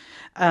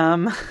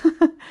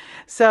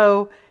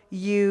 So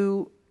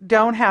you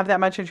don't have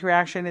that much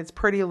interaction. It's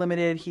pretty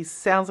limited. He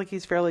sounds like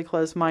he's fairly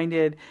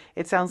close-minded.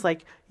 It sounds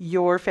like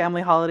your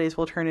family holidays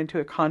will turn into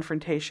a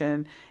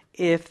confrontation.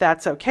 If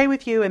that's okay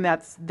with you, and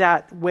that's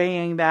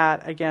weighing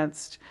that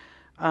against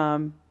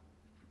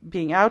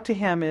being out to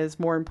him is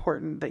more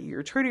important, that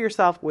you're true to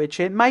yourself, which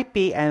it might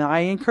be, and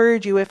I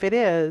encourage you, if it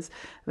is,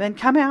 then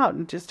come out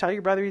and just tell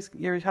your brother,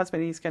 your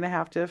husband, he's going to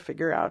have to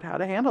figure out how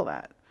to handle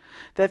that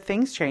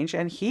things change.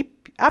 And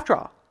after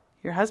all,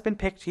 your husband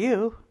picked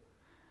you.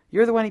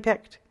 You're the one he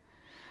picked.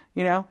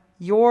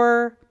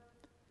 You're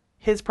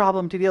his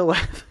problem to deal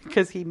with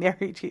because he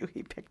married you.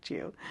 He picked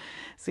you.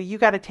 So you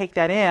got to take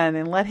that in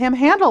and let him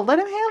handle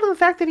the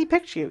fact that he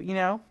picked you,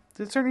 To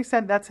a certain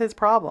extent, that's his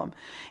problem.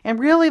 And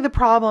really the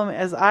problem,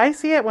 as I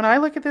see it, when I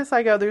look at this,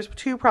 I go, there's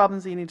two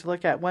problems you need to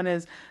look at. One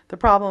is the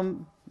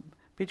problem,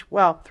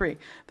 three.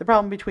 The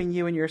problem between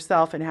you and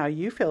yourself and how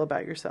you feel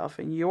about yourself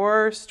and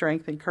your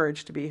strength and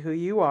courage to be who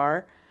you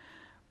are.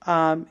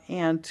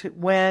 And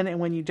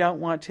when you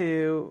don't want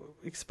to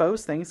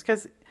expose things.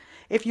 Because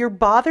if you're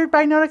bothered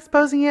by not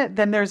exposing it,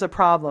 then there's a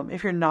problem.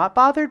 If you're not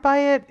bothered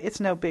by it, it's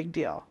no big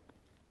deal.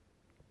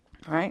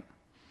 All right?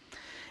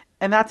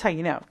 And that's how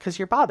you know, because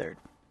you're bothered.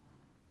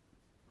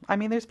 I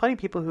mean, there's plenty of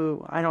people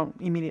who I don't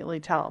immediately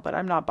tell, but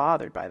I'm not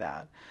bothered by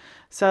that.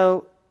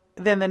 So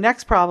then the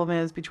next problem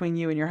is between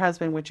you and your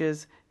husband, which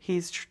is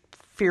he's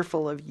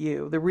fearful of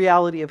you, the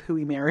reality of who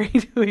he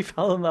married, who he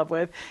fell in love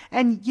with.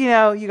 And,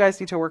 you guys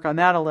need to work on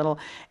that a little.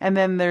 And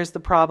then there's the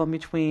problem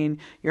between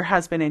your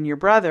husband and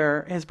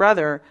his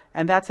brother,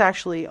 and that's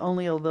actually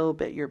only a little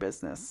bit your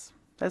business.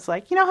 That's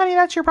like, honey,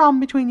 that's your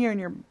problem between you and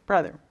your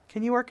brother.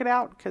 Can you work it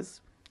out?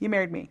 Because you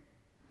married me.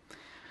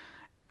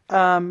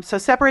 So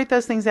separate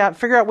those things out.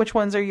 Figure out which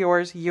ones are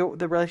yours.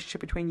 The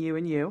relationship between you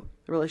and you.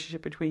 The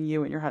relationship between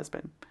you and your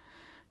husband.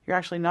 You're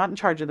actually not in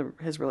charge of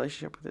his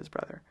relationship with his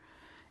brother.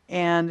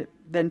 And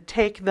then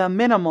take the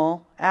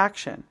minimal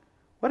action.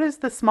 What is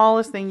the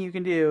smallest thing you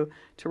can do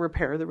to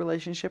repair the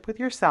relationship with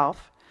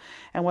yourself?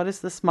 And what is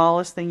the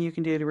smallest thing you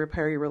can do to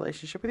repair your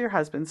relationship with your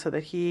husband so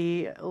that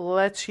he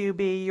lets you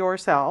be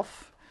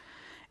yourself?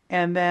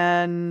 And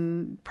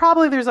then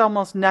probably there's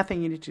almost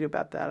nothing you need to do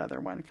about that other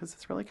one because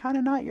it's really kind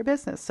of not your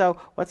business. So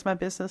what's my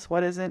business?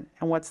 What isn't?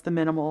 And what's the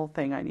minimal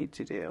thing I need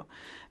to do?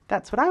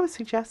 That's what I would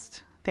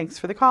suggest. Thanks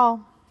for the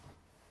call.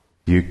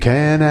 You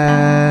can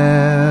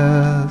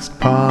ask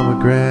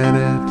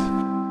Pomegranate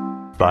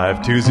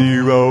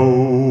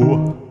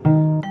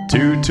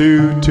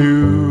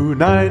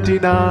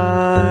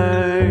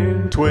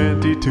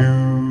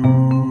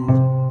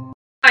 520-222-9922.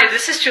 Hi,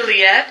 this is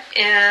Juliet,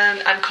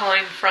 and I'm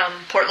calling from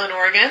Portland,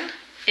 Oregon.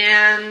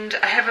 And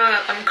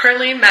I'm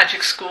currently in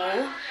magic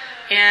school,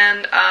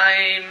 and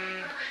I'm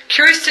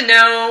curious to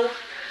know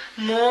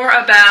more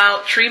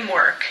about dream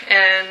work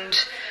and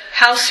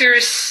how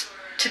serious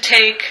to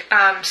take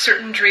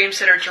certain dreams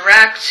that are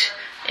direct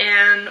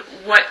and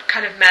what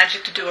kind of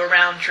magic to do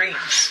around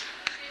dreams.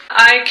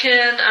 I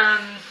can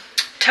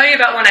tell you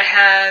about one I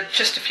had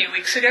just a few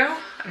weeks ago,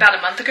 about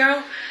a month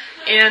ago.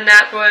 And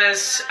that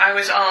was, I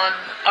was on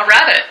a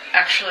rabbit,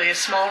 actually, a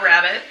small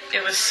rabbit.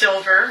 It was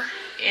silver,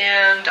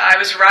 and I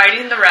was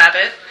riding the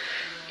rabbit,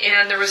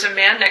 and there was a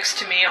man next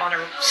to me on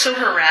a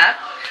silver rat,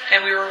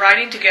 and we were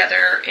riding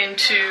together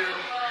into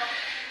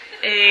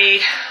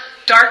a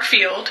dark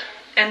field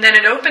and then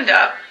it opened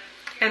up,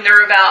 and there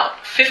were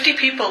about 50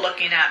 people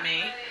looking at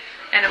me,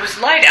 and it was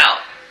light out.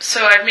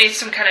 So I've made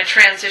some kind of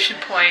transition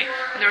point,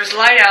 and there was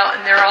light out,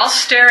 and they're all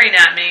staring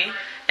at me,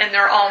 and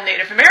they're all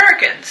Native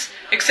Americans,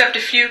 except a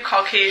few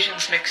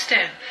Caucasians mixed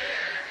in.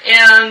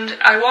 And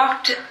I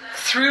walked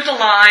through the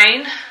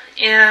line,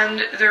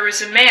 and there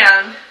was a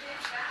man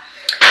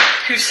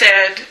who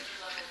said,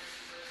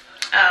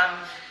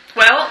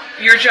 well,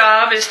 your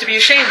job is to be a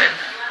shaman.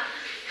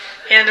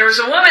 And there was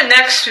a woman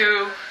next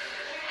to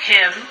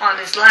him on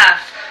his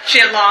left. She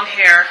had long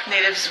hair,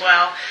 native as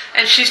well,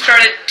 and she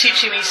started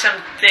teaching me some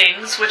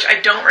things, which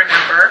I don't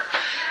remember.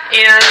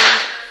 And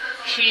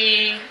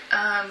he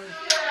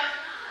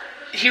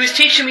was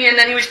teaching me, and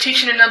then he was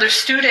teaching another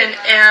student,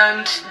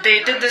 and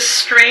they did this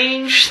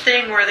strange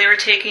thing where they were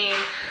taking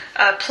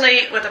a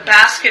plate with a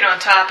basket on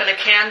top and a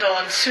candle,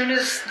 and as soon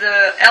as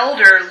the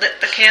elder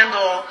lit the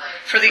candle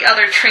for the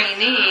other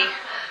trainee,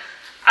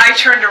 I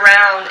turned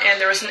around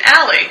and there was an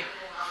alley.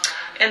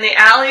 And the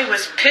alley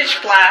was pitch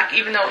black,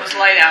 even though it was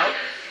light out.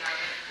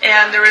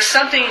 And there was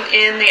something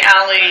in the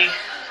alley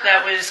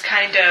that was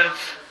kind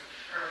of,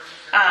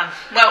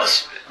 it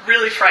was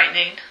really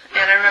frightening.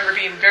 And I remember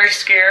being very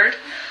scared.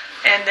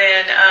 And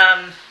then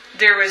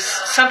there was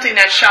something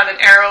that shot an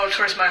arrow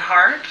towards my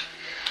heart.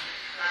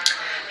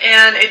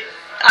 And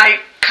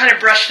I kind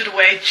of brushed it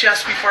away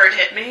just before it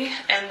hit me.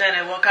 And then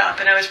I woke up,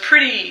 and I was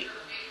pretty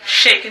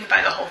shaken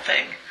by the whole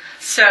thing.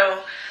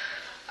 So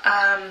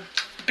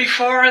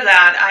before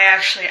that, I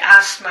actually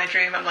asked my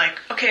dream, I'm like,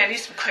 okay, I need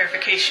some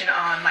clarification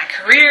on my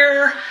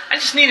career. I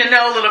just need to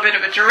know a little bit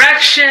of a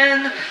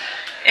direction.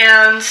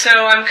 And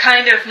so I'm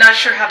kind of not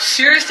sure how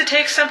serious to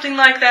take something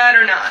like that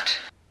or not.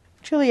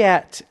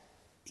 Juliet,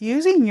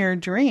 using your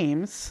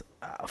dreams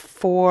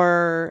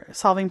for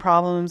solving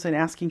problems and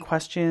asking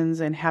questions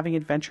and having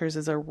adventures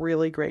is a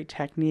really great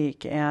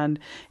technique, and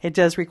it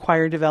does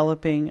require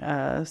developing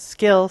a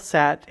skill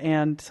set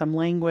and some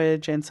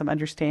language and some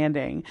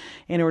understanding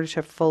in order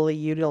to fully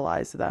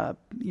utilize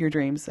your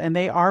dreams. And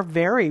they are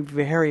very,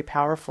 very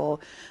powerful.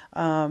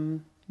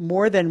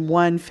 More than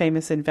one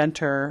famous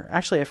inventor,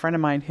 actually a friend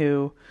of mine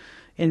who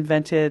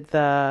invented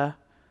the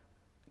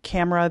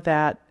camera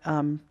that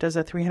does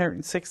a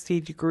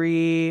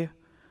 360-degree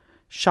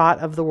shot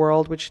of the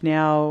world, which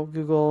now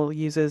Google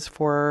uses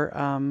for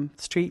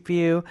Street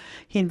View.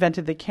 He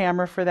invented the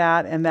camera for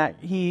that, and I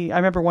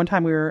remember one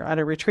time we were at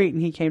a retreat,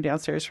 and he came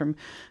downstairs from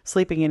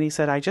sleeping, and he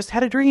said, I just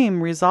had a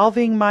dream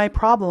resolving my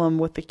problem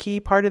with the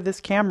key part of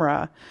this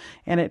camera,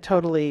 and it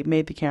totally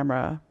made the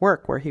camera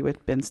work where he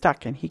had been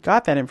stuck, and he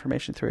got that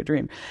information through a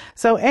dream.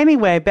 So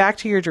anyway, back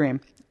to your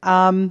dream.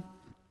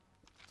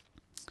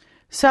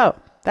 So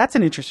that's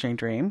an interesting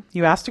dream.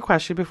 You asked a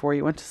question before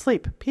you went to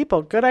sleep.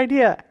 People, good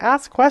idea.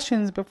 Ask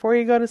questions before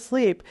you go to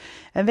sleep.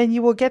 And then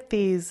you will get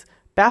these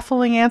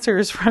baffling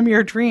answers from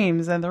your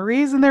dreams. And the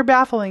reason they're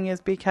baffling is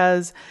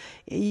because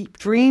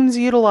dreams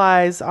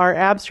utilize our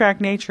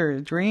abstract nature.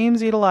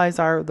 Dreams utilize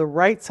the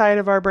right side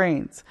of our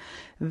brains.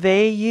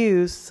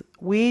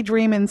 We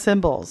dream in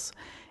symbols.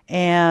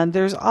 And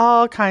there's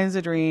all kinds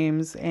of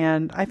dreams.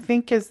 And I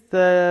think as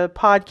the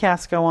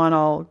podcasts go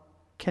on,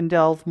 can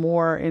delve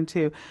more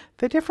into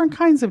the different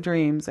kinds of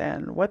dreams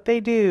and what they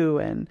do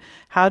and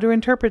how to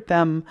interpret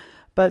them.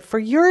 But for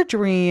your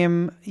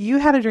dream, you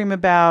had a dream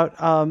about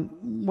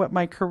what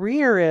my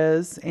career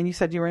is, and you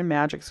said you were in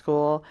magic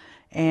school.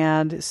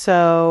 And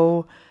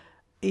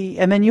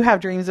then you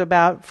have dreams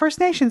about First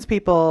Nations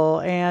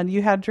people, and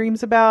you had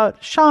dreams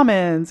about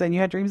shamans, and you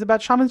had dreams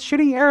about shamans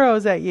shooting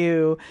arrows at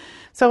you.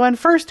 So on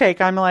first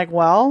take, I'm like,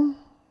 well,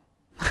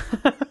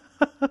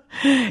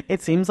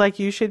 it seems like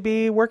you should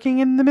be working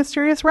in the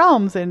mysterious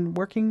realms and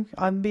working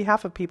on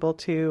behalf of people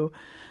to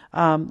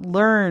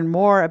learn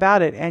more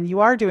about it. And you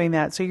are doing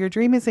that. So your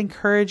dream is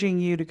encouraging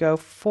you to go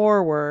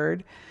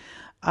forward.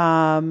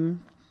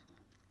 When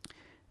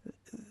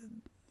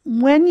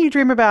you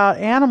dream about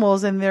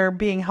animals and they're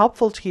being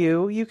helpful to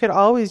you, you could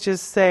always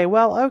just say,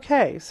 well,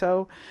 okay,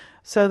 so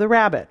the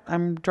rabbit,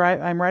 I'm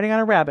riding on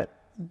a rabbit.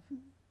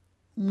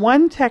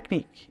 One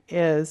technique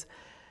is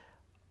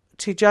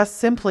to just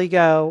simply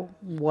go,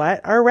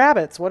 what are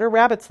rabbits? What are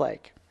rabbits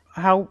like?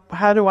 How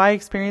do I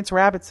experience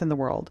rabbits in the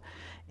world?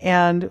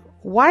 And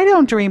why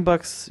don't dream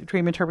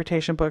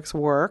interpretation books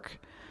work?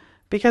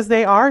 Because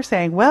they are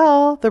saying,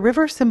 well, the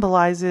river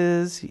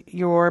symbolizes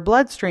your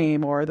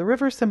bloodstream, or the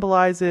river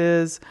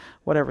symbolizes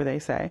whatever they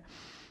say.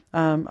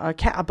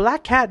 A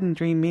black cat in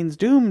dream means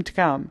doom to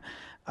come.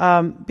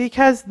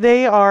 Because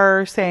they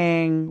are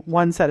saying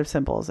one set of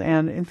symbols.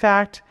 And in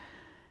fact,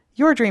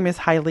 your dream is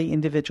highly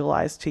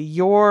individualized to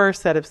your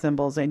set of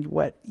symbols, and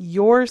what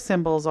your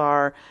symbols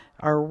are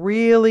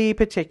really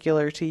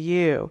particular to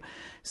you.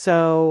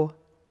 So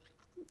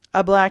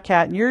a black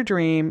cat in your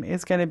dream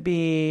is going to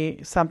be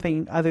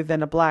something other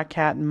than a black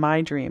cat in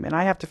my dream, and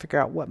I have to figure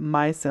out what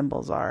my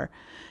symbols are.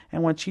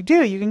 And once you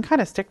do, you can kind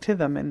of stick to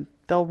them, and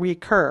they'll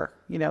recur.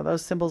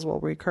 Those symbols will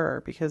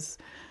recur, because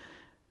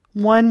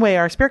one way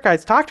our spirit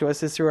guides talk to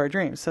us is through our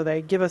dreams. So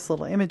they give us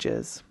little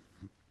images.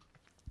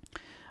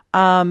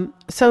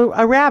 So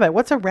a rabbit,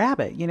 what's a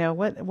rabbit? You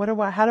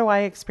know, how do I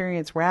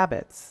experience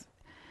rabbits?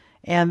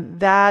 And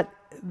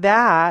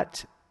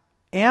that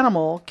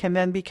animal can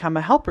then become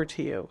a helper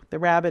to you. The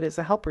rabbit is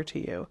a helper to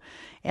you.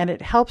 And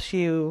it helps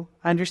you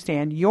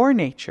understand your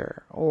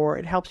nature, or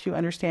it helps you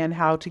understand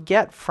how to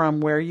get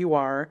from where you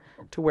are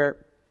to where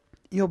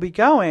you'll be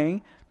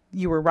going.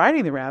 You were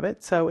riding the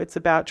rabbit, so it's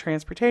about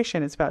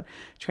transportation. It's about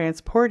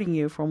transporting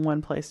you from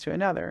one place to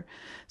another.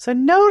 So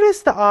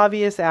notice the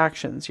obvious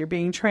actions. You're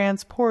being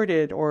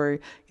transported, or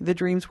the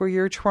dreams where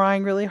you're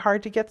trying really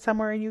hard to get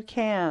somewhere and you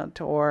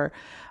can't, or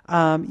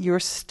you're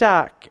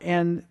stuck,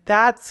 and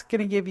that's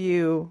going to give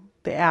you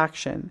the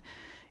action.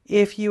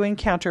 If you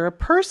encounter a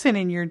person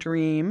in your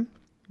dream,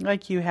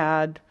 like you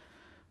had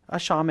a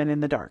shaman in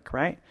the dark,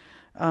 right?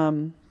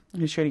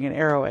 Who's shooting an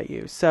arrow at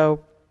you.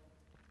 So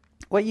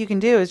what you can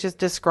do is just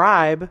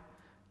describe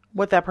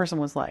what that person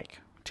was like.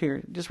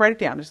 Just write it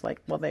down. Just like,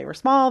 well, they were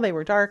small, they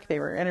were dark, they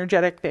were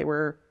energetic, they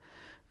were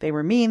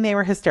mean, they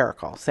were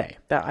hysterical. Say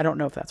that. I don't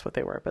know if that's what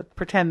they were, but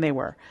pretend they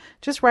were.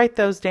 Just write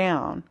those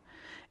down.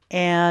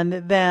 And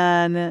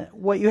then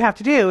what you have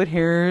to do, and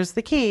here's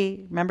the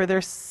key. Remember,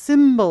 they're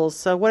symbols.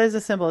 So what is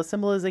a symbol? A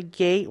symbol is a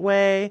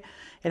gateway.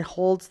 It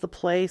holds the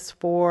place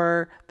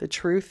for the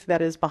truth that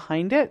is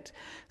behind it.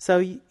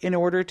 So in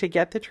order to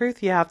get the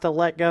truth, you have to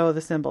let go of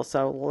the symbol.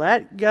 So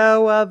let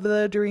go of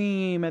the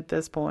dream at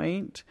this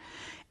point,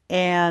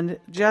 and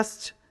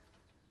just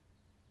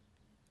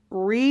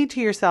read to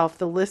yourself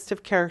the list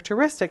of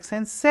characteristics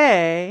and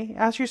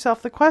ask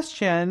yourself the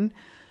question,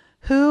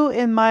 who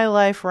in my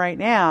life right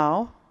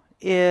now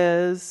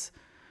is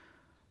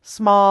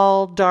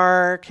small,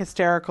 dark,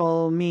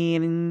 hysterical,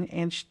 mean,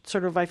 and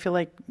sort of, I feel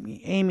like,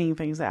 aiming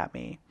things at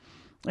me?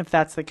 If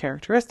that's the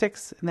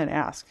characteristics, and then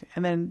ask.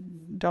 And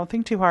then don't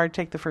think too hard,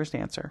 take the first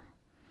answer.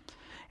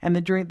 And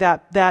the dream,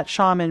 that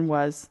shaman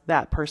was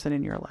that person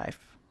in your life.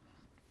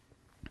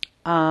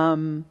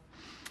 And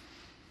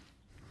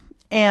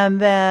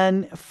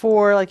then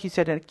for, like you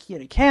said, you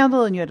had a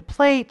candle and you had a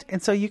plate.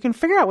 And so you can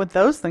figure out what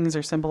those things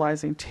are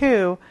symbolizing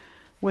too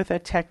with a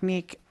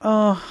technique.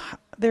 Oh,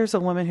 there's a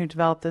woman who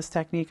developed this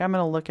technique. I'm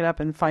going to look it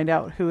up and find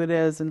out who it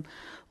is and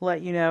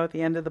let you know at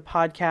the end of the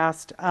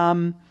podcast.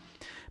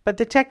 But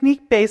the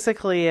technique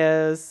basically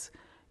is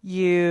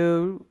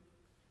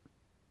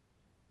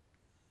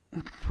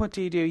what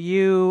do?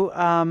 You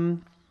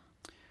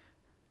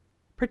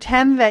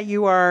pretend that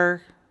you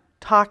are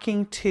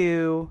talking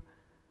to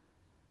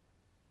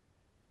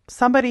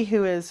somebody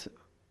who is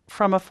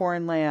from a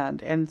foreign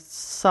land and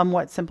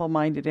somewhat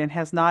simple-minded and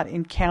has not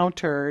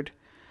encountered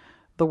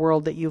the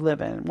world that you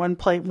live in.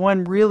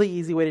 One really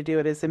easy way to do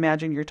it is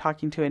imagine you're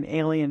talking to an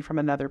alien from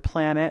another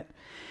planet,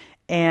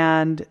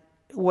 and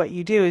what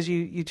you do is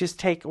you just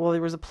take, well,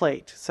 there was a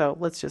plate. So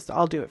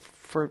I'll do it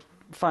for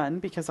fun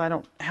because I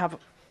don't have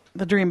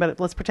the dream, but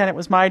let's pretend it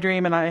was my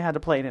dream and I had a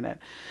plate in it.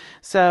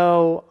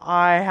 So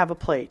I have a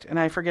plate and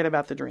I forget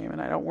about the dream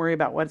and I don't worry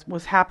about what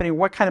was happening,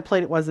 what kind of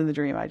plate it was in the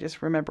dream. I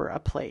just remember a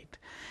plate.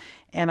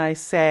 And I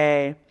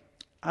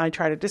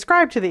try to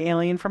describe to the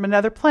alien from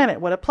another planet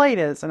what a plate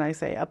is. And I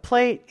say, a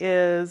plate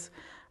is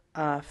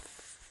a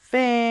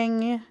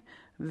thing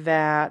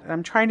that,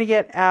 I'm trying to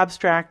get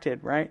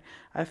abstracted, right?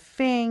 A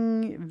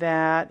thing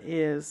that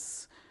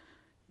is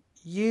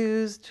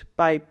used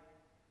by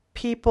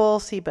people.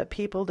 See, but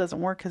people doesn't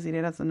work because he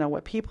doesn't know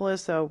what people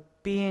is. So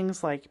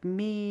beings like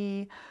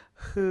me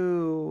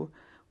who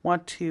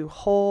want to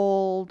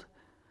hold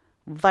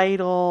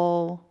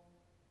vital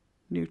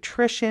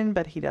nutrition,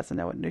 but he doesn't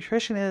know what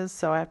nutrition is.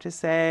 So I have to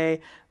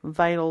say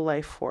vital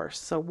life force.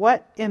 So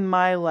what in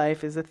my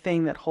life is a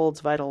thing that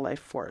holds vital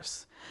life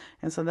force?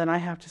 And so then I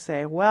have to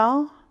say,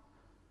 well,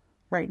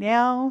 right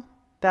now,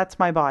 that's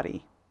my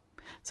body.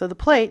 So the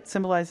plate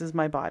symbolizes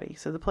my body.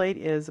 So the plate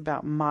is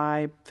about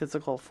my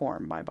physical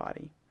form, my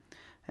body.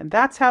 And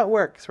that's how it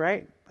works,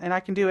 right? And I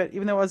can do it,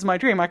 even though it was my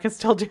dream, I can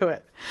still do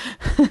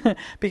it.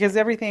 Because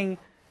everything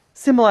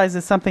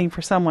symbolizes something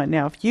for someone.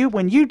 Now,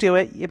 when you do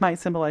it, it might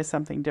symbolize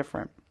something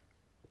different.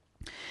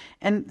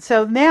 And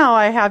so now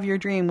I have your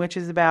dream, which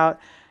is about,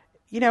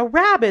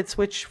 rabbits,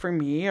 which for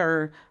me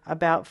are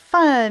about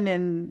fun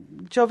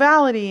and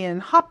joviality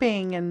and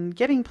hopping and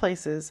getting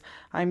places.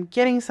 I'm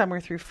getting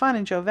somewhere through fun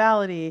and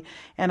joviality,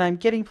 and I'm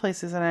getting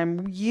places, and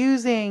I'm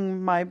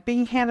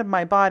being handed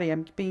my body.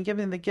 I'm being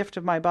given the gift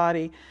of my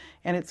body,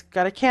 and it's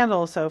got a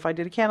candle. So if I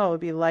did a candle, it would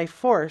be life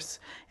force,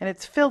 and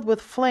it's filled with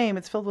flame.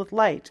 It's filled with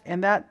light,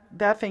 and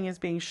that thing is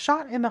being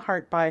shot in the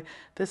heart by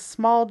this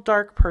small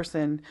dark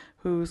person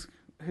who's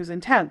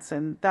intense,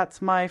 and that's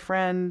my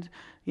friend,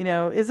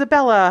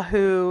 Isabella,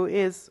 who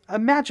is a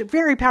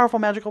very powerful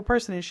magical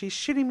person, and she's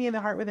shooting me in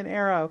the heart with an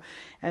arrow.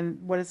 And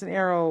what is an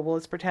arrow? Well,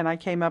 let's pretend I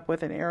came up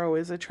with an arrow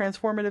is a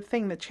transformative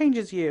thing that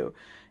changes you.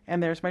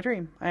 And there's my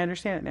dream. I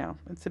understand it now.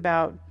 It's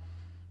about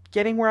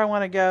getting where I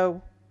want to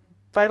go,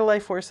 vital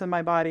life force in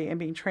my body, and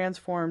being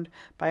transformed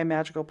by a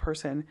magical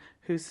person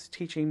who's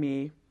teaching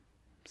me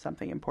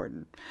something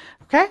important.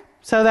 Okay?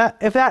 So that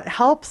if that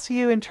helps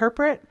you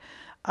interpret,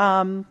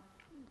 and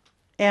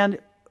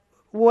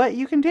what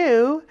you can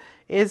do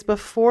is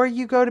before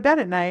you go to bed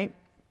at night,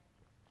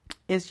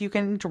 is you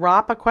can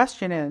drop a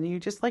question in. You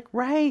just like,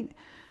 right,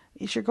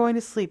 as you're going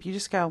to sleep, you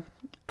just go,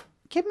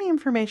 give me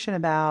information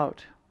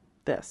about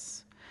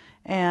this.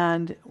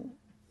 And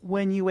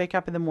when you wake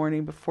up in the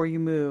morning before you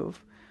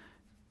move,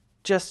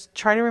 just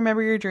try to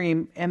remember your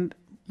dream. And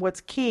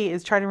what's key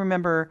is try to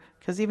remember,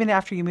 because even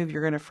after you move,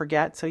 you're going to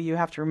forget. So you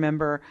have to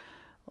remember,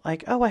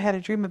 like, oh, I had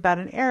a dream about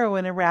an arrow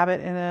and a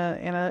rabbit and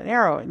an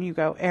arrow. And you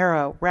go,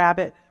 arrow,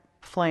 rabbit,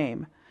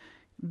 flame.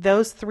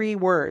 Those 3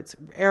 words,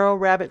 arrow,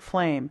 rabbit,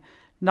 flame.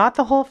 Not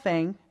the whole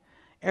thing,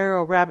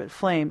 arrow, rabbit,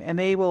 flame. And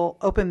they will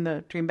open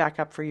the dream back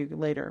up for you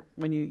later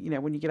when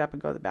when you get up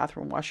and go to the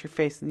bathroom, wash your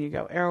face, and you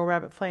go, arrow,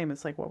 rabbit, flame.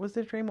 It's like, what was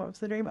the dream? What was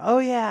the dream? Oh,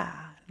 yeah.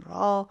 It'll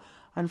all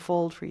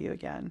unfold for you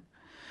again.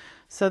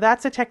 So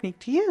that's a technique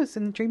to use.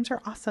 And dreams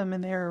are awesome.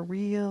 And they're a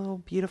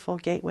real beautiful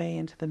gateway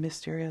into the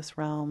mysterious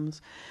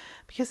realms.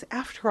 Because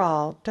after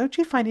all, don't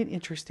you find it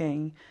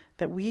interesting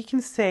that we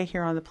can stay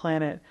here on the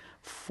planet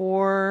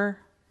for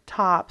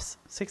tops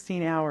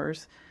 16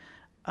 hours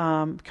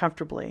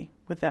comfortably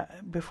with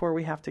that before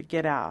we have to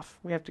get off.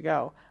 We have to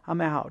go. I'm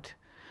out.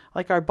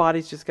 Like our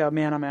bodies just go,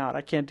 man, I'm out.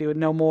 I can't do it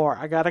no more.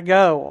 I gotta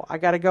go. I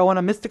gotta go on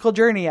a mystical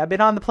journey. I've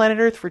been on the planet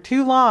Earth for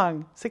too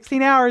long.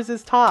 16 hours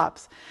is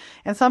tops.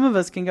 And some of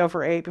us can go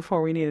for 8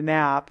 before we need a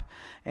nap.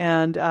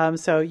 And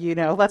so,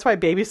 that's why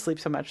babies sleep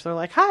so much. They're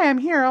like, hi, I'm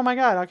here. Oh my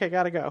God. Okay,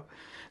 gotta go.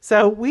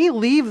 So we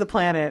leave the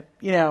planet,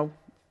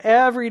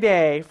 every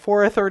day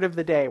for a third of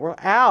the day. We're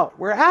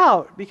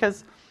out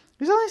because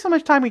there's only so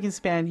much time we can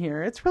spend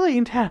here. It's really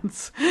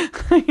intense,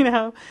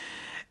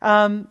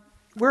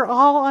 We're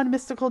all on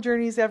mystical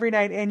journeys every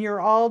night, and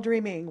you're all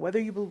dreaming, whether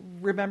you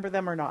remember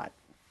them or not.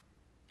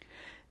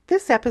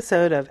 This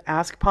episode of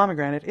Ask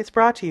Pomegranate is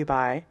brought to you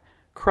by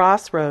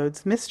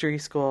Crossroads Mystery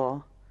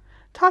School,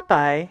 taught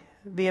by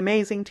the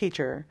amazing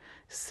teacher,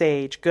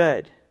 Sage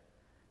Good.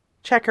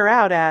 Check her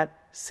out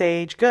at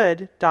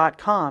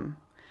sagegood.com.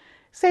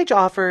 Sage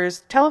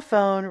offers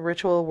telephone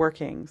ritual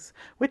workings,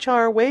 which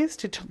are ways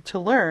to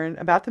learn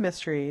about the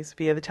mysteries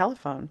via the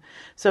telephone.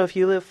 So if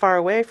you live far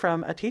away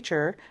from a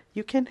teacher,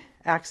 you can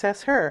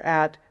access her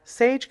at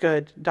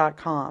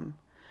sagegood.com.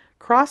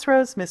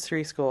 Crossroads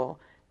Mystery School,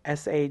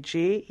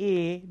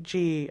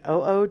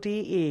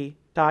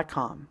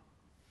 SAGEGOODE.com.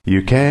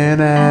 You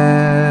can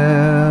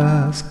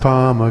ask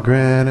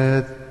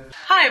Pomegranate.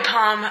 Hi,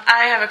 Pom.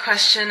 I have a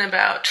question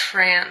about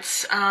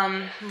trance.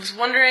 I was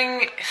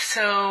wondering,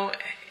 so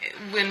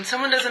when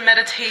someone does a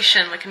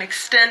meditation, like an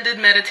extended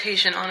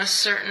meditation on a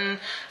certain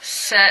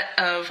set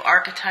of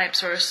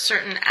archetypes or a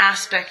certain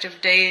aspect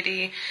of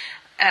deity,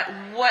 at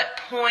what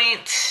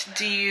point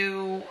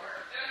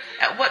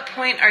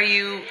are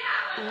you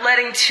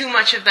letting too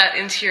much of that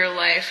into your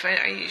life?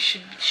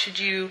 Should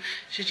you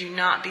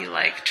not be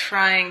like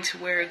trying to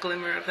wear a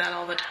glimmer of that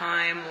all the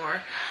time,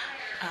 or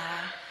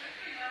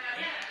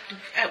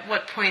at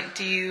what point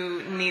do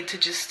you need to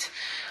just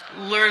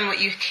learn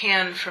what you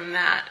can from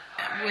that?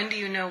 When do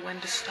you know when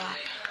to stop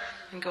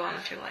and go on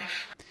with your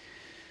life?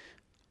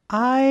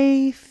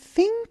 I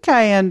think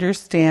I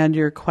understand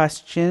your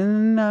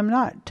question. I'm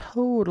not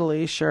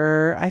totally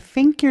sure. I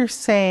think you're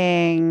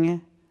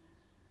saying,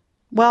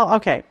 well,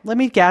 okay, let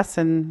me guess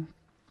and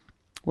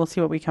we'll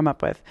see what we come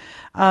up with.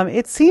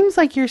 It seems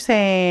like you're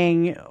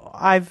saying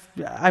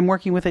I'm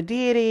working with a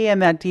deity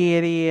and that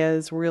deity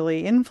is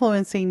really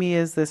influencing me.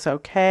 Is this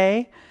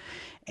okay?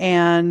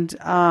 And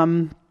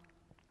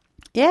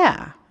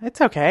yeah, it's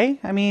okay.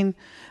 I mean,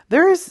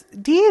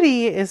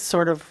 deity is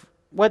sort of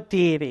what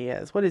deity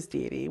is. What is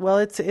deity? Well,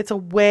 it's a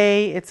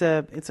way, it's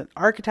an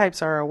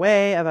archetypes are a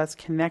way of us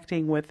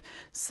connecting with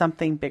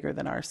something bigger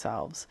than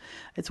ourselves.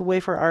 It's a way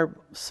for our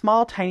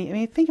small,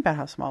 tiny, think about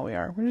how small we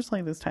are. We're just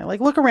like this tiny, like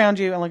look around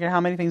you and look at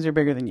how many things are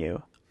bigger than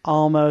you.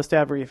 Almost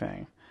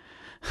everything.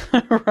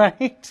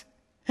 Right?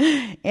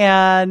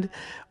 And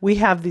we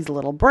have these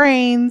little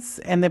brains,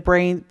 and our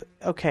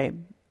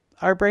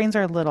brains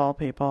are little,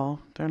 people.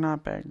 They're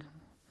not big.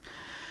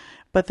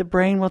 But the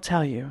brain will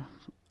tell you,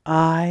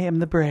 I am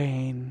the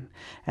brain,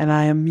 and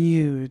I am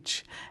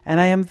huge, and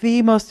I am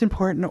the most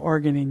important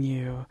organ in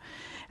you.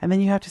 And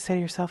then you have to say to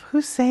yourself,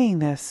 who's saying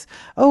this?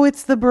 Oh,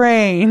 it's the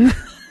brain.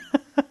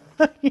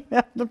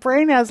 The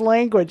brain has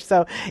language,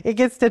 so it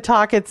gets to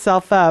talk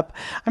itself up.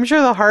 I'm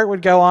sure the heart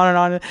would go on and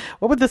on.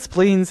 What would the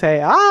spleen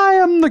say? I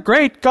am the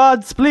great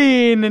God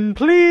spleen, and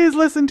please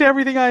listen to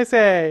everything I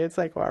say. It's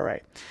like, well, all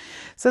right.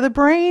 So the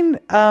brain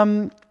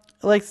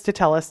likes to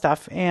tell us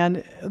stuff,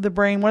 and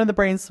one of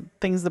the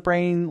things the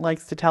brain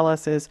likes to tell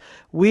us is,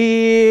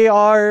 we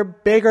are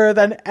bigger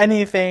than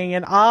anything,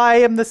 and I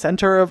am the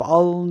center of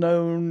all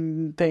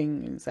known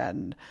things.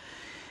 And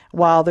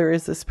while there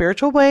is a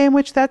spiritual way in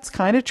which that's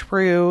kind of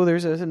true,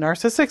 there's a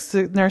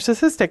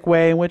narcissistic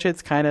way in which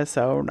it's kind of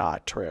so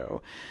not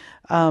true.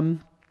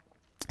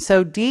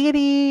 So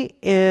deity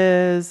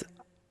is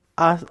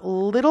a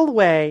little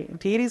way.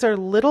 Deities are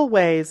little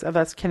ways of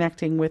us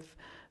connecting with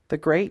the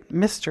great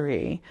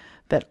mystery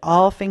that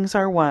all things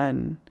are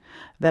one,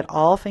 that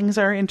all things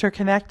are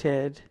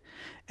interconnected,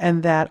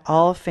 and that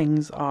all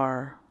things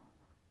are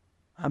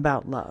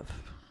about love.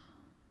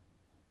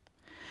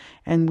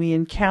 and we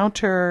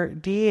encounter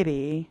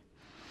deity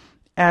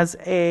as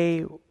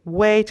a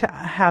way to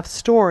have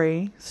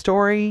story.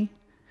 Story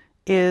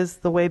is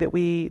the way that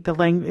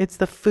it's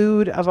the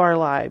food of our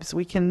lives.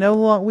 We can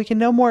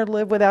no more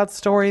live without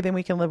story than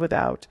we can live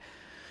without,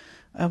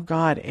 oh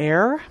God,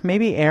 air?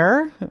 Maybe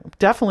air?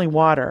 Definitely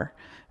water.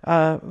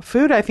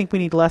 Food, I think we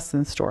need less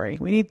than story.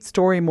 We need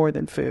story more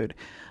than food.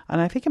 And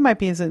I think it might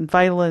be as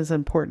vital, as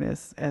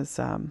important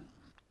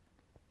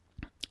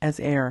as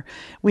air.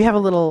 We have a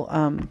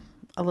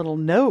little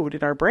node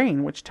in our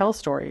brain which tells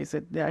stories.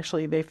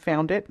 They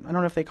found it. I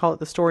don't know if they call it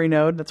the story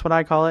node. That's what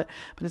I call it.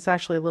 But it's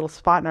actually a little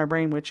spot in our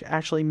brain which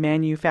actually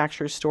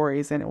manufactures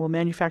stories, and it will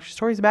manufacture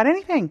stories about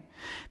anything.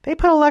 They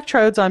put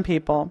electrodes on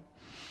people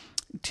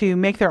to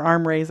make their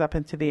arm raise up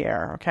into the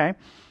air. Okay.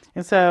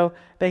 And so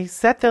they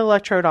set the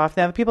electrode off.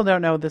 Now the people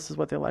don't know this is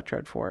what the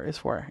electrode is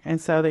for. And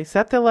so they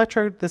set the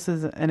electrode. This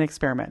is an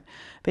experiment.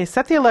 They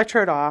set the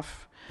electrode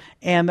off,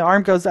 and the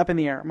arm goes up in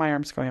the air. My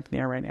arm's going up in the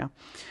air right now.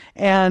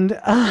 And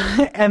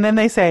then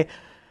they say,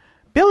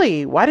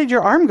 Billy, why did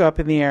your arm go up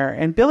in the air?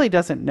 And Billy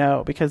doesn't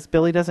know, because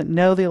Billy doesn't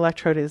know the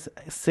electrode is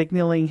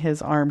signaling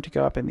his arm to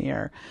go up in the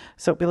air.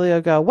 So Billy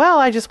will go, well,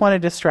 I just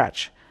wanted to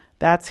stretch.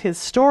 That's his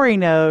story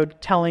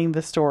node telling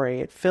the story.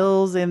 It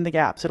fills in the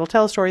gaps. It'll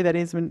tell a story that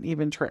isn't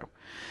even true.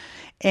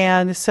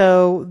 And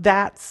so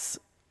that's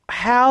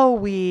how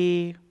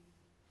we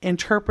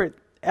interpret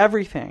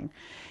everything.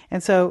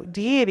 And so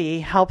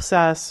deity helps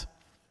us,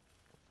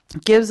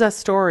 gives us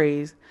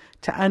stories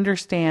to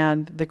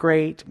understand the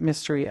great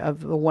mystery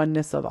of the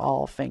oneness of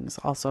all things,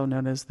 also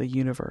known as the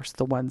universe,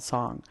 the one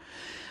song.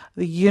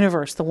 The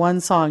universe, the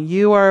one song.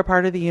 You are a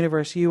part of the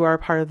universe. You are a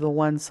part of the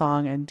one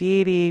song, and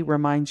deity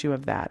reminds you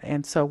of that.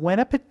 And so when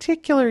a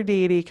particular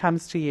deity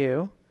comes to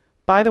you,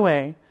 by the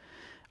way,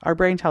 our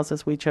brain tells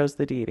us we chose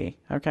the deity.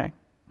 Okay.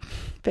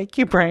 Thank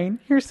you, brain.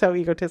 You're so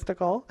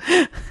egotistical.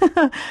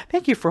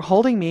 Thank you for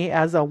holding me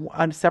as a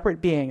separate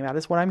being. That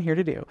is what I'm here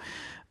to do.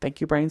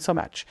 Thank you, brain, so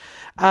much.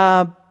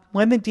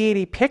 When the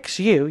deity picks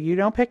you, you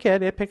don't pick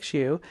it, it picks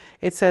you.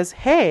 It says,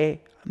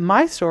 hey,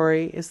 my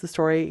story is the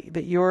story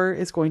that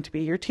is going to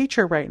be your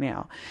teacher right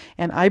now.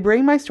 And I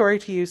bring my story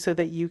to you so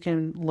that you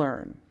can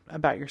learn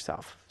about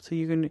yourself. So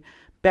you can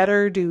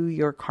better do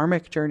your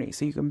karmic journey.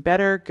 So you can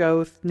better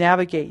go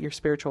navigate your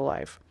spiritual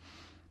life.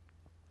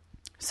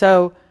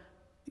 So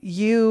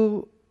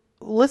you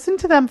listen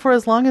to them for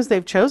as long as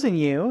they've chosen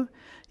you.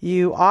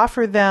 You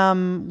offer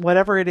them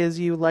whatever it is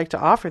you like to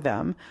offer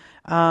them.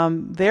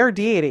 They're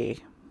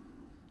deity.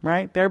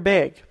 Right? They're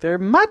big. They're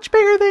much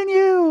bigger than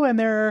you, and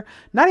they're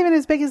not even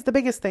as big as the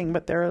biggest thing,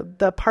 but they're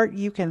the part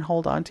you can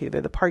hold on to.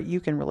 They're the part you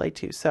can relate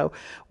to. So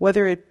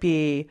whether it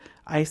be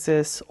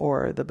Isis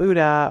or the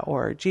Buddha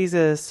or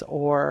Jesus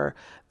or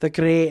the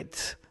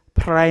great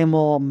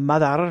primal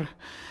mother,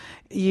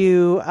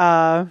 you,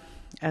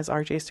 as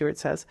R.J. Stewart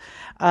says,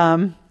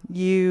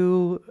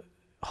 you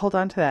hold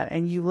on to that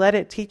and you let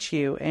it teach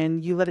you,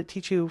 and you let it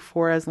teach you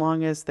for as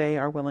long as they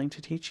are willing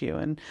to teach you.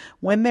 And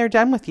when they're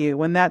done with you,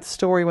 when that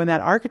story, when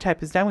that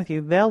archetype is done with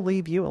you, they'll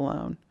leave you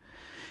alone.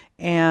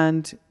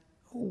 And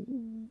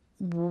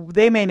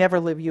they may never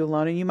leave you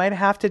alone, and you might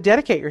have to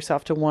dedicate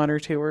yourself to 1 or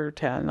 2 or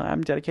 10.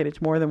 I'm dedicated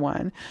to more than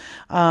one.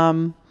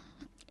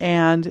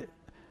 And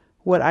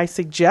what I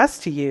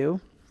suggest to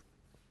you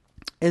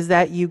is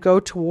that you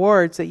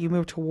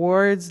move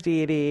towards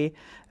deity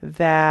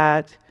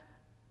that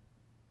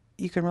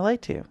you can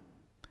relate to,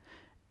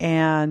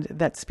 and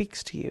that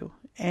speaks to you.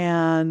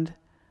 And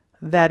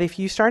that if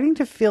you're starting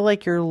to feel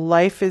like your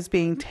life is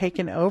being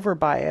taken over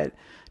by it,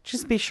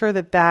 just be sure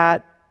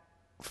that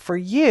for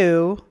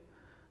you,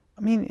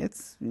 I mean,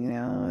 it's,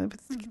 if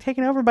it's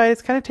taken over by it,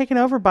 it's kind of taken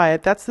over by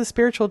it. That's the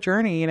spiritual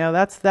journey.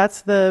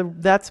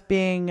 That's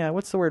being,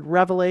 what's the word?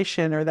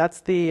 Revelation, or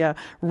that's the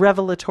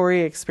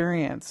revelatory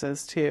experience,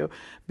 is to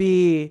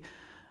be,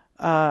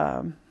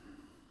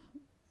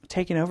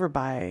 taken over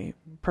by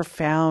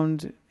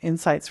profound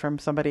insights from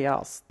somebody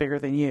else bigger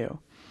than you.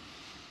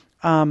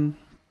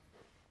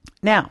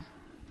 Now,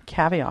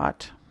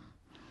 caveat,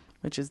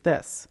 which is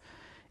this.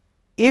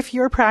 If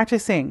you're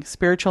practicing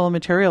spiritual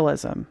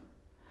materialism,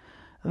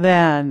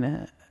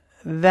 then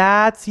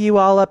that's you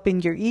all up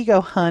in your ego,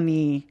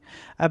 honey,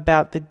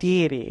 about the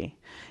deity.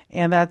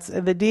 And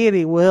the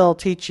deity will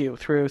teach you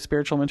through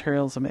spiritual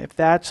materialism if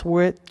that's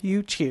what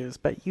you choose.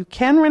 But you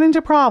can run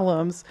into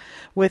problems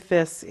with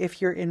this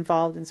if you're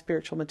involved in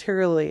spiritual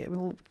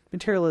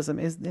materialism.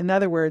 In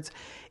other words,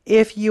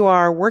 if you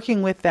are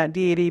working with that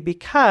deity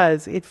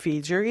because it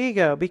feeds your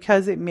ego,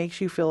 because it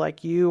makes you feel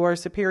like you are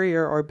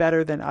superior or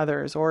better than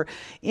others, or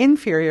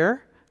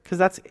inferior, because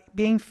that's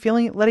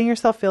letting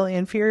yourself feel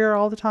inferior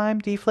all the time,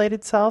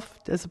 deflated self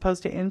as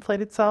opposed to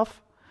inflated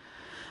self.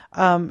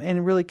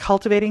 And really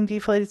cultivating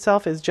deflated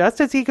self is just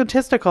as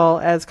egotistical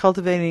as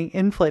cultivating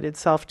inflated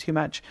self too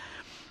much.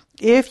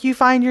 If you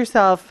find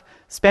yourself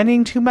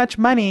spending too much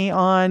money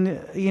on,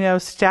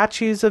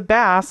 statues of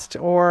Bast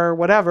or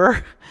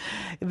whatever,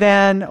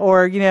 then,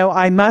 or,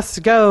 I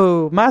must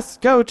go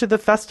to the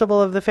festival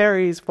of the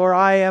fairies, for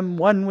I am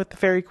one with the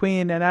fairy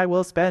queen and I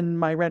will spend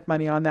my rent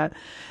money on that,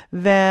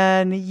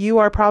 then you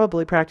are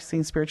probably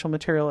practicing spiritual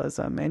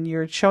materialism, and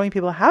you're showing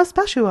people how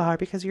special you are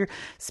because you're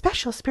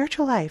special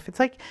spiritual life. It's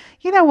like,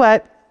 you know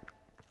what?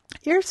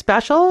 You're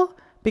special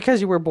because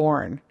you were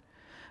born,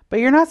 but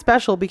you're not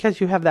special because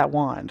you have that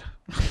wand.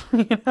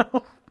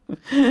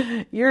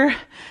 Your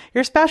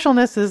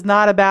specialness is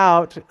not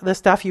about the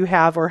stuff you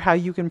have or how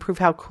you can prove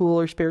how cool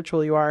or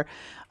spiritual you are.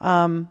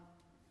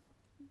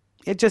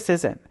 It just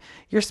isn't.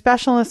 Your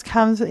specialness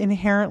comes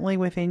inherently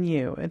within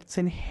you. It's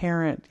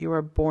inherent. You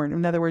are born.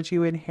 In other words,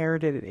 you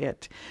inherited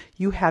it.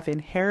 You have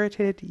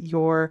inherited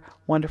your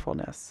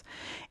wonderfulness.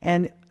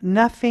 And there's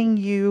nothing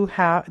you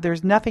have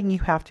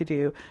to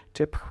do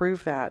to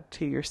prove that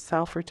to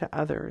yourself or to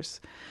others.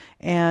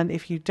 And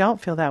if you don't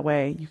feel that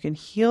way, you can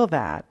heal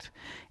that.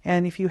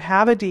 And if you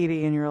have a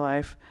deity in your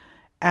life,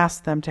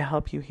 ask them to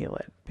help you heal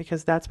it,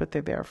 because that's what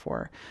they're there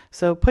for.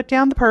 So put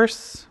down the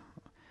purse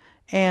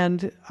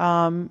and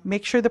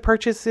make sure the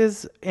purchase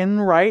is in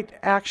right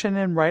action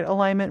and right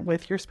alignment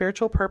with your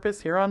spiritual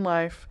purpose here on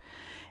life,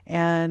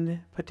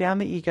 and put down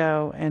the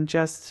ego and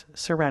just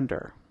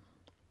surrender.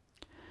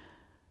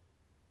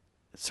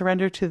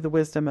 Surrender to the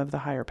wisdom of the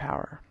higher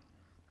power.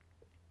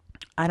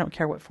 I don't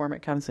care what form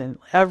it comes in.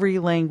 Every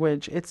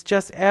language, it's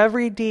just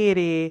every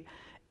deity,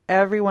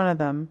 every one of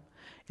them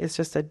is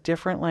just a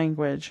different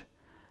language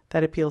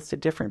that appeals to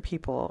different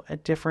people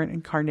at different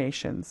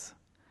incarnations.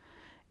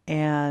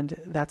 And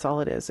that's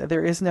all it is.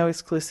 There is no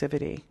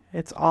exclusivity.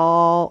 It's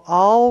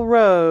all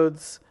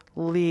roads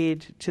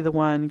lead to the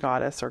one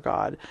goddess or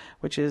God,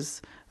 which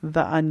is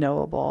the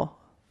unknowable,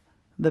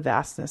 the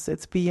vastness.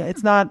 It's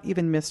not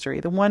even mystery.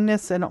 The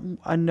oneness and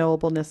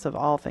unknowableness of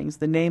all things,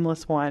 the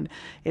nameless one,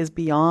 is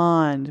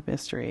beyond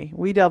mystery.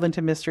 We delve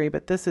into mystery,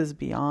 but this is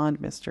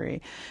beyond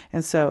mystery.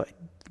 And so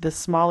the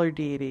smaller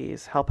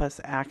deities help us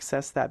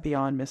access that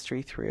beyond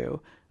mystery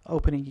through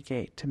opening a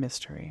gate to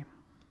mystery.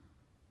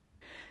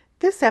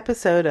 This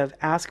episode of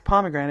Ask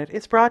Pomegranate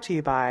is brought to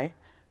you by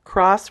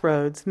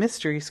Crossroads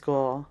Mystery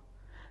School,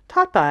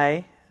 taught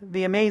by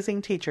the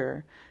amazing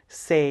teacher,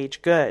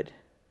 Sage Good.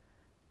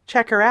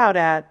 Check her out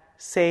at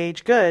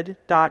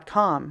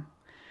sagegood.com.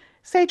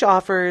 Sage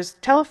offers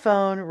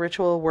telephone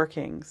ritual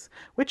workings,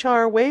 which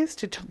are ways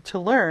to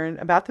learn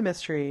about the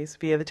mysteries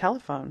via the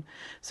telephone.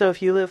 So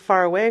if you live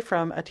far away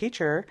from a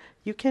teacher,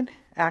 you can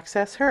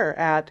access her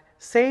at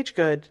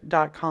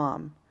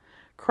sagegood.com.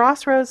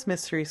 Crossroads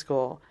Mystery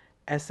School,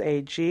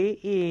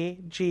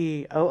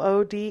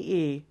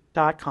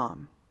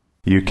 SAGEGOODE.com.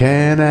 You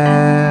can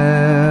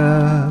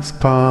ask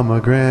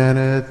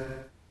Pomegranate.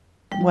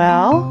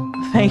 Well,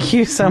 thank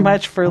you so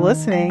much for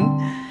listening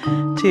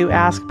to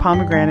Ask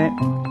Pomegranate.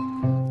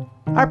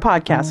 Our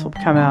podcast will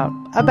come out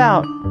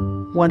about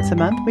once a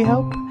month, we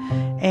hope.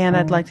 And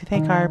I'd like to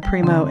thank our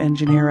primo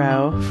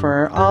engineero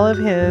for all of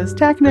his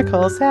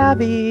technical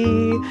savvy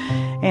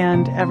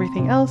and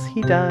everything else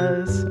he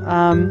does.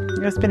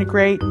 It's been a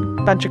great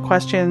bunch of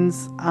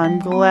questions. I'm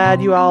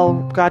glad you all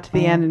got to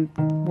the end and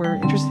were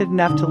interested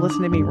enough to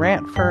listen to me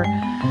rant for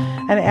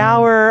an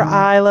hour.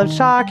 I love to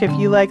talk. If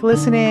you like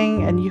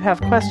listening and you have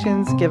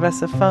questions, give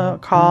us a phone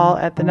call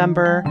at the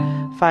number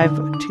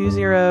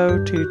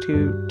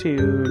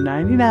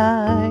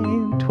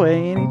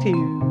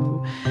 520-222-9922.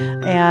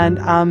 And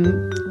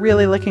I'm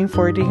really looking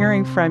forward to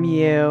hearing from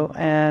you,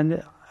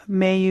 and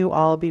may you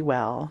all be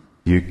well.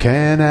 You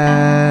can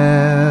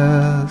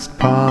ask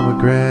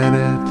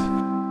Pomegranate.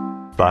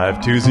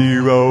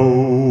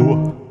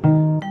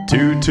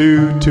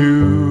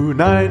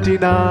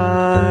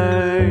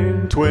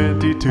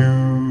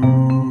 520-222-9922.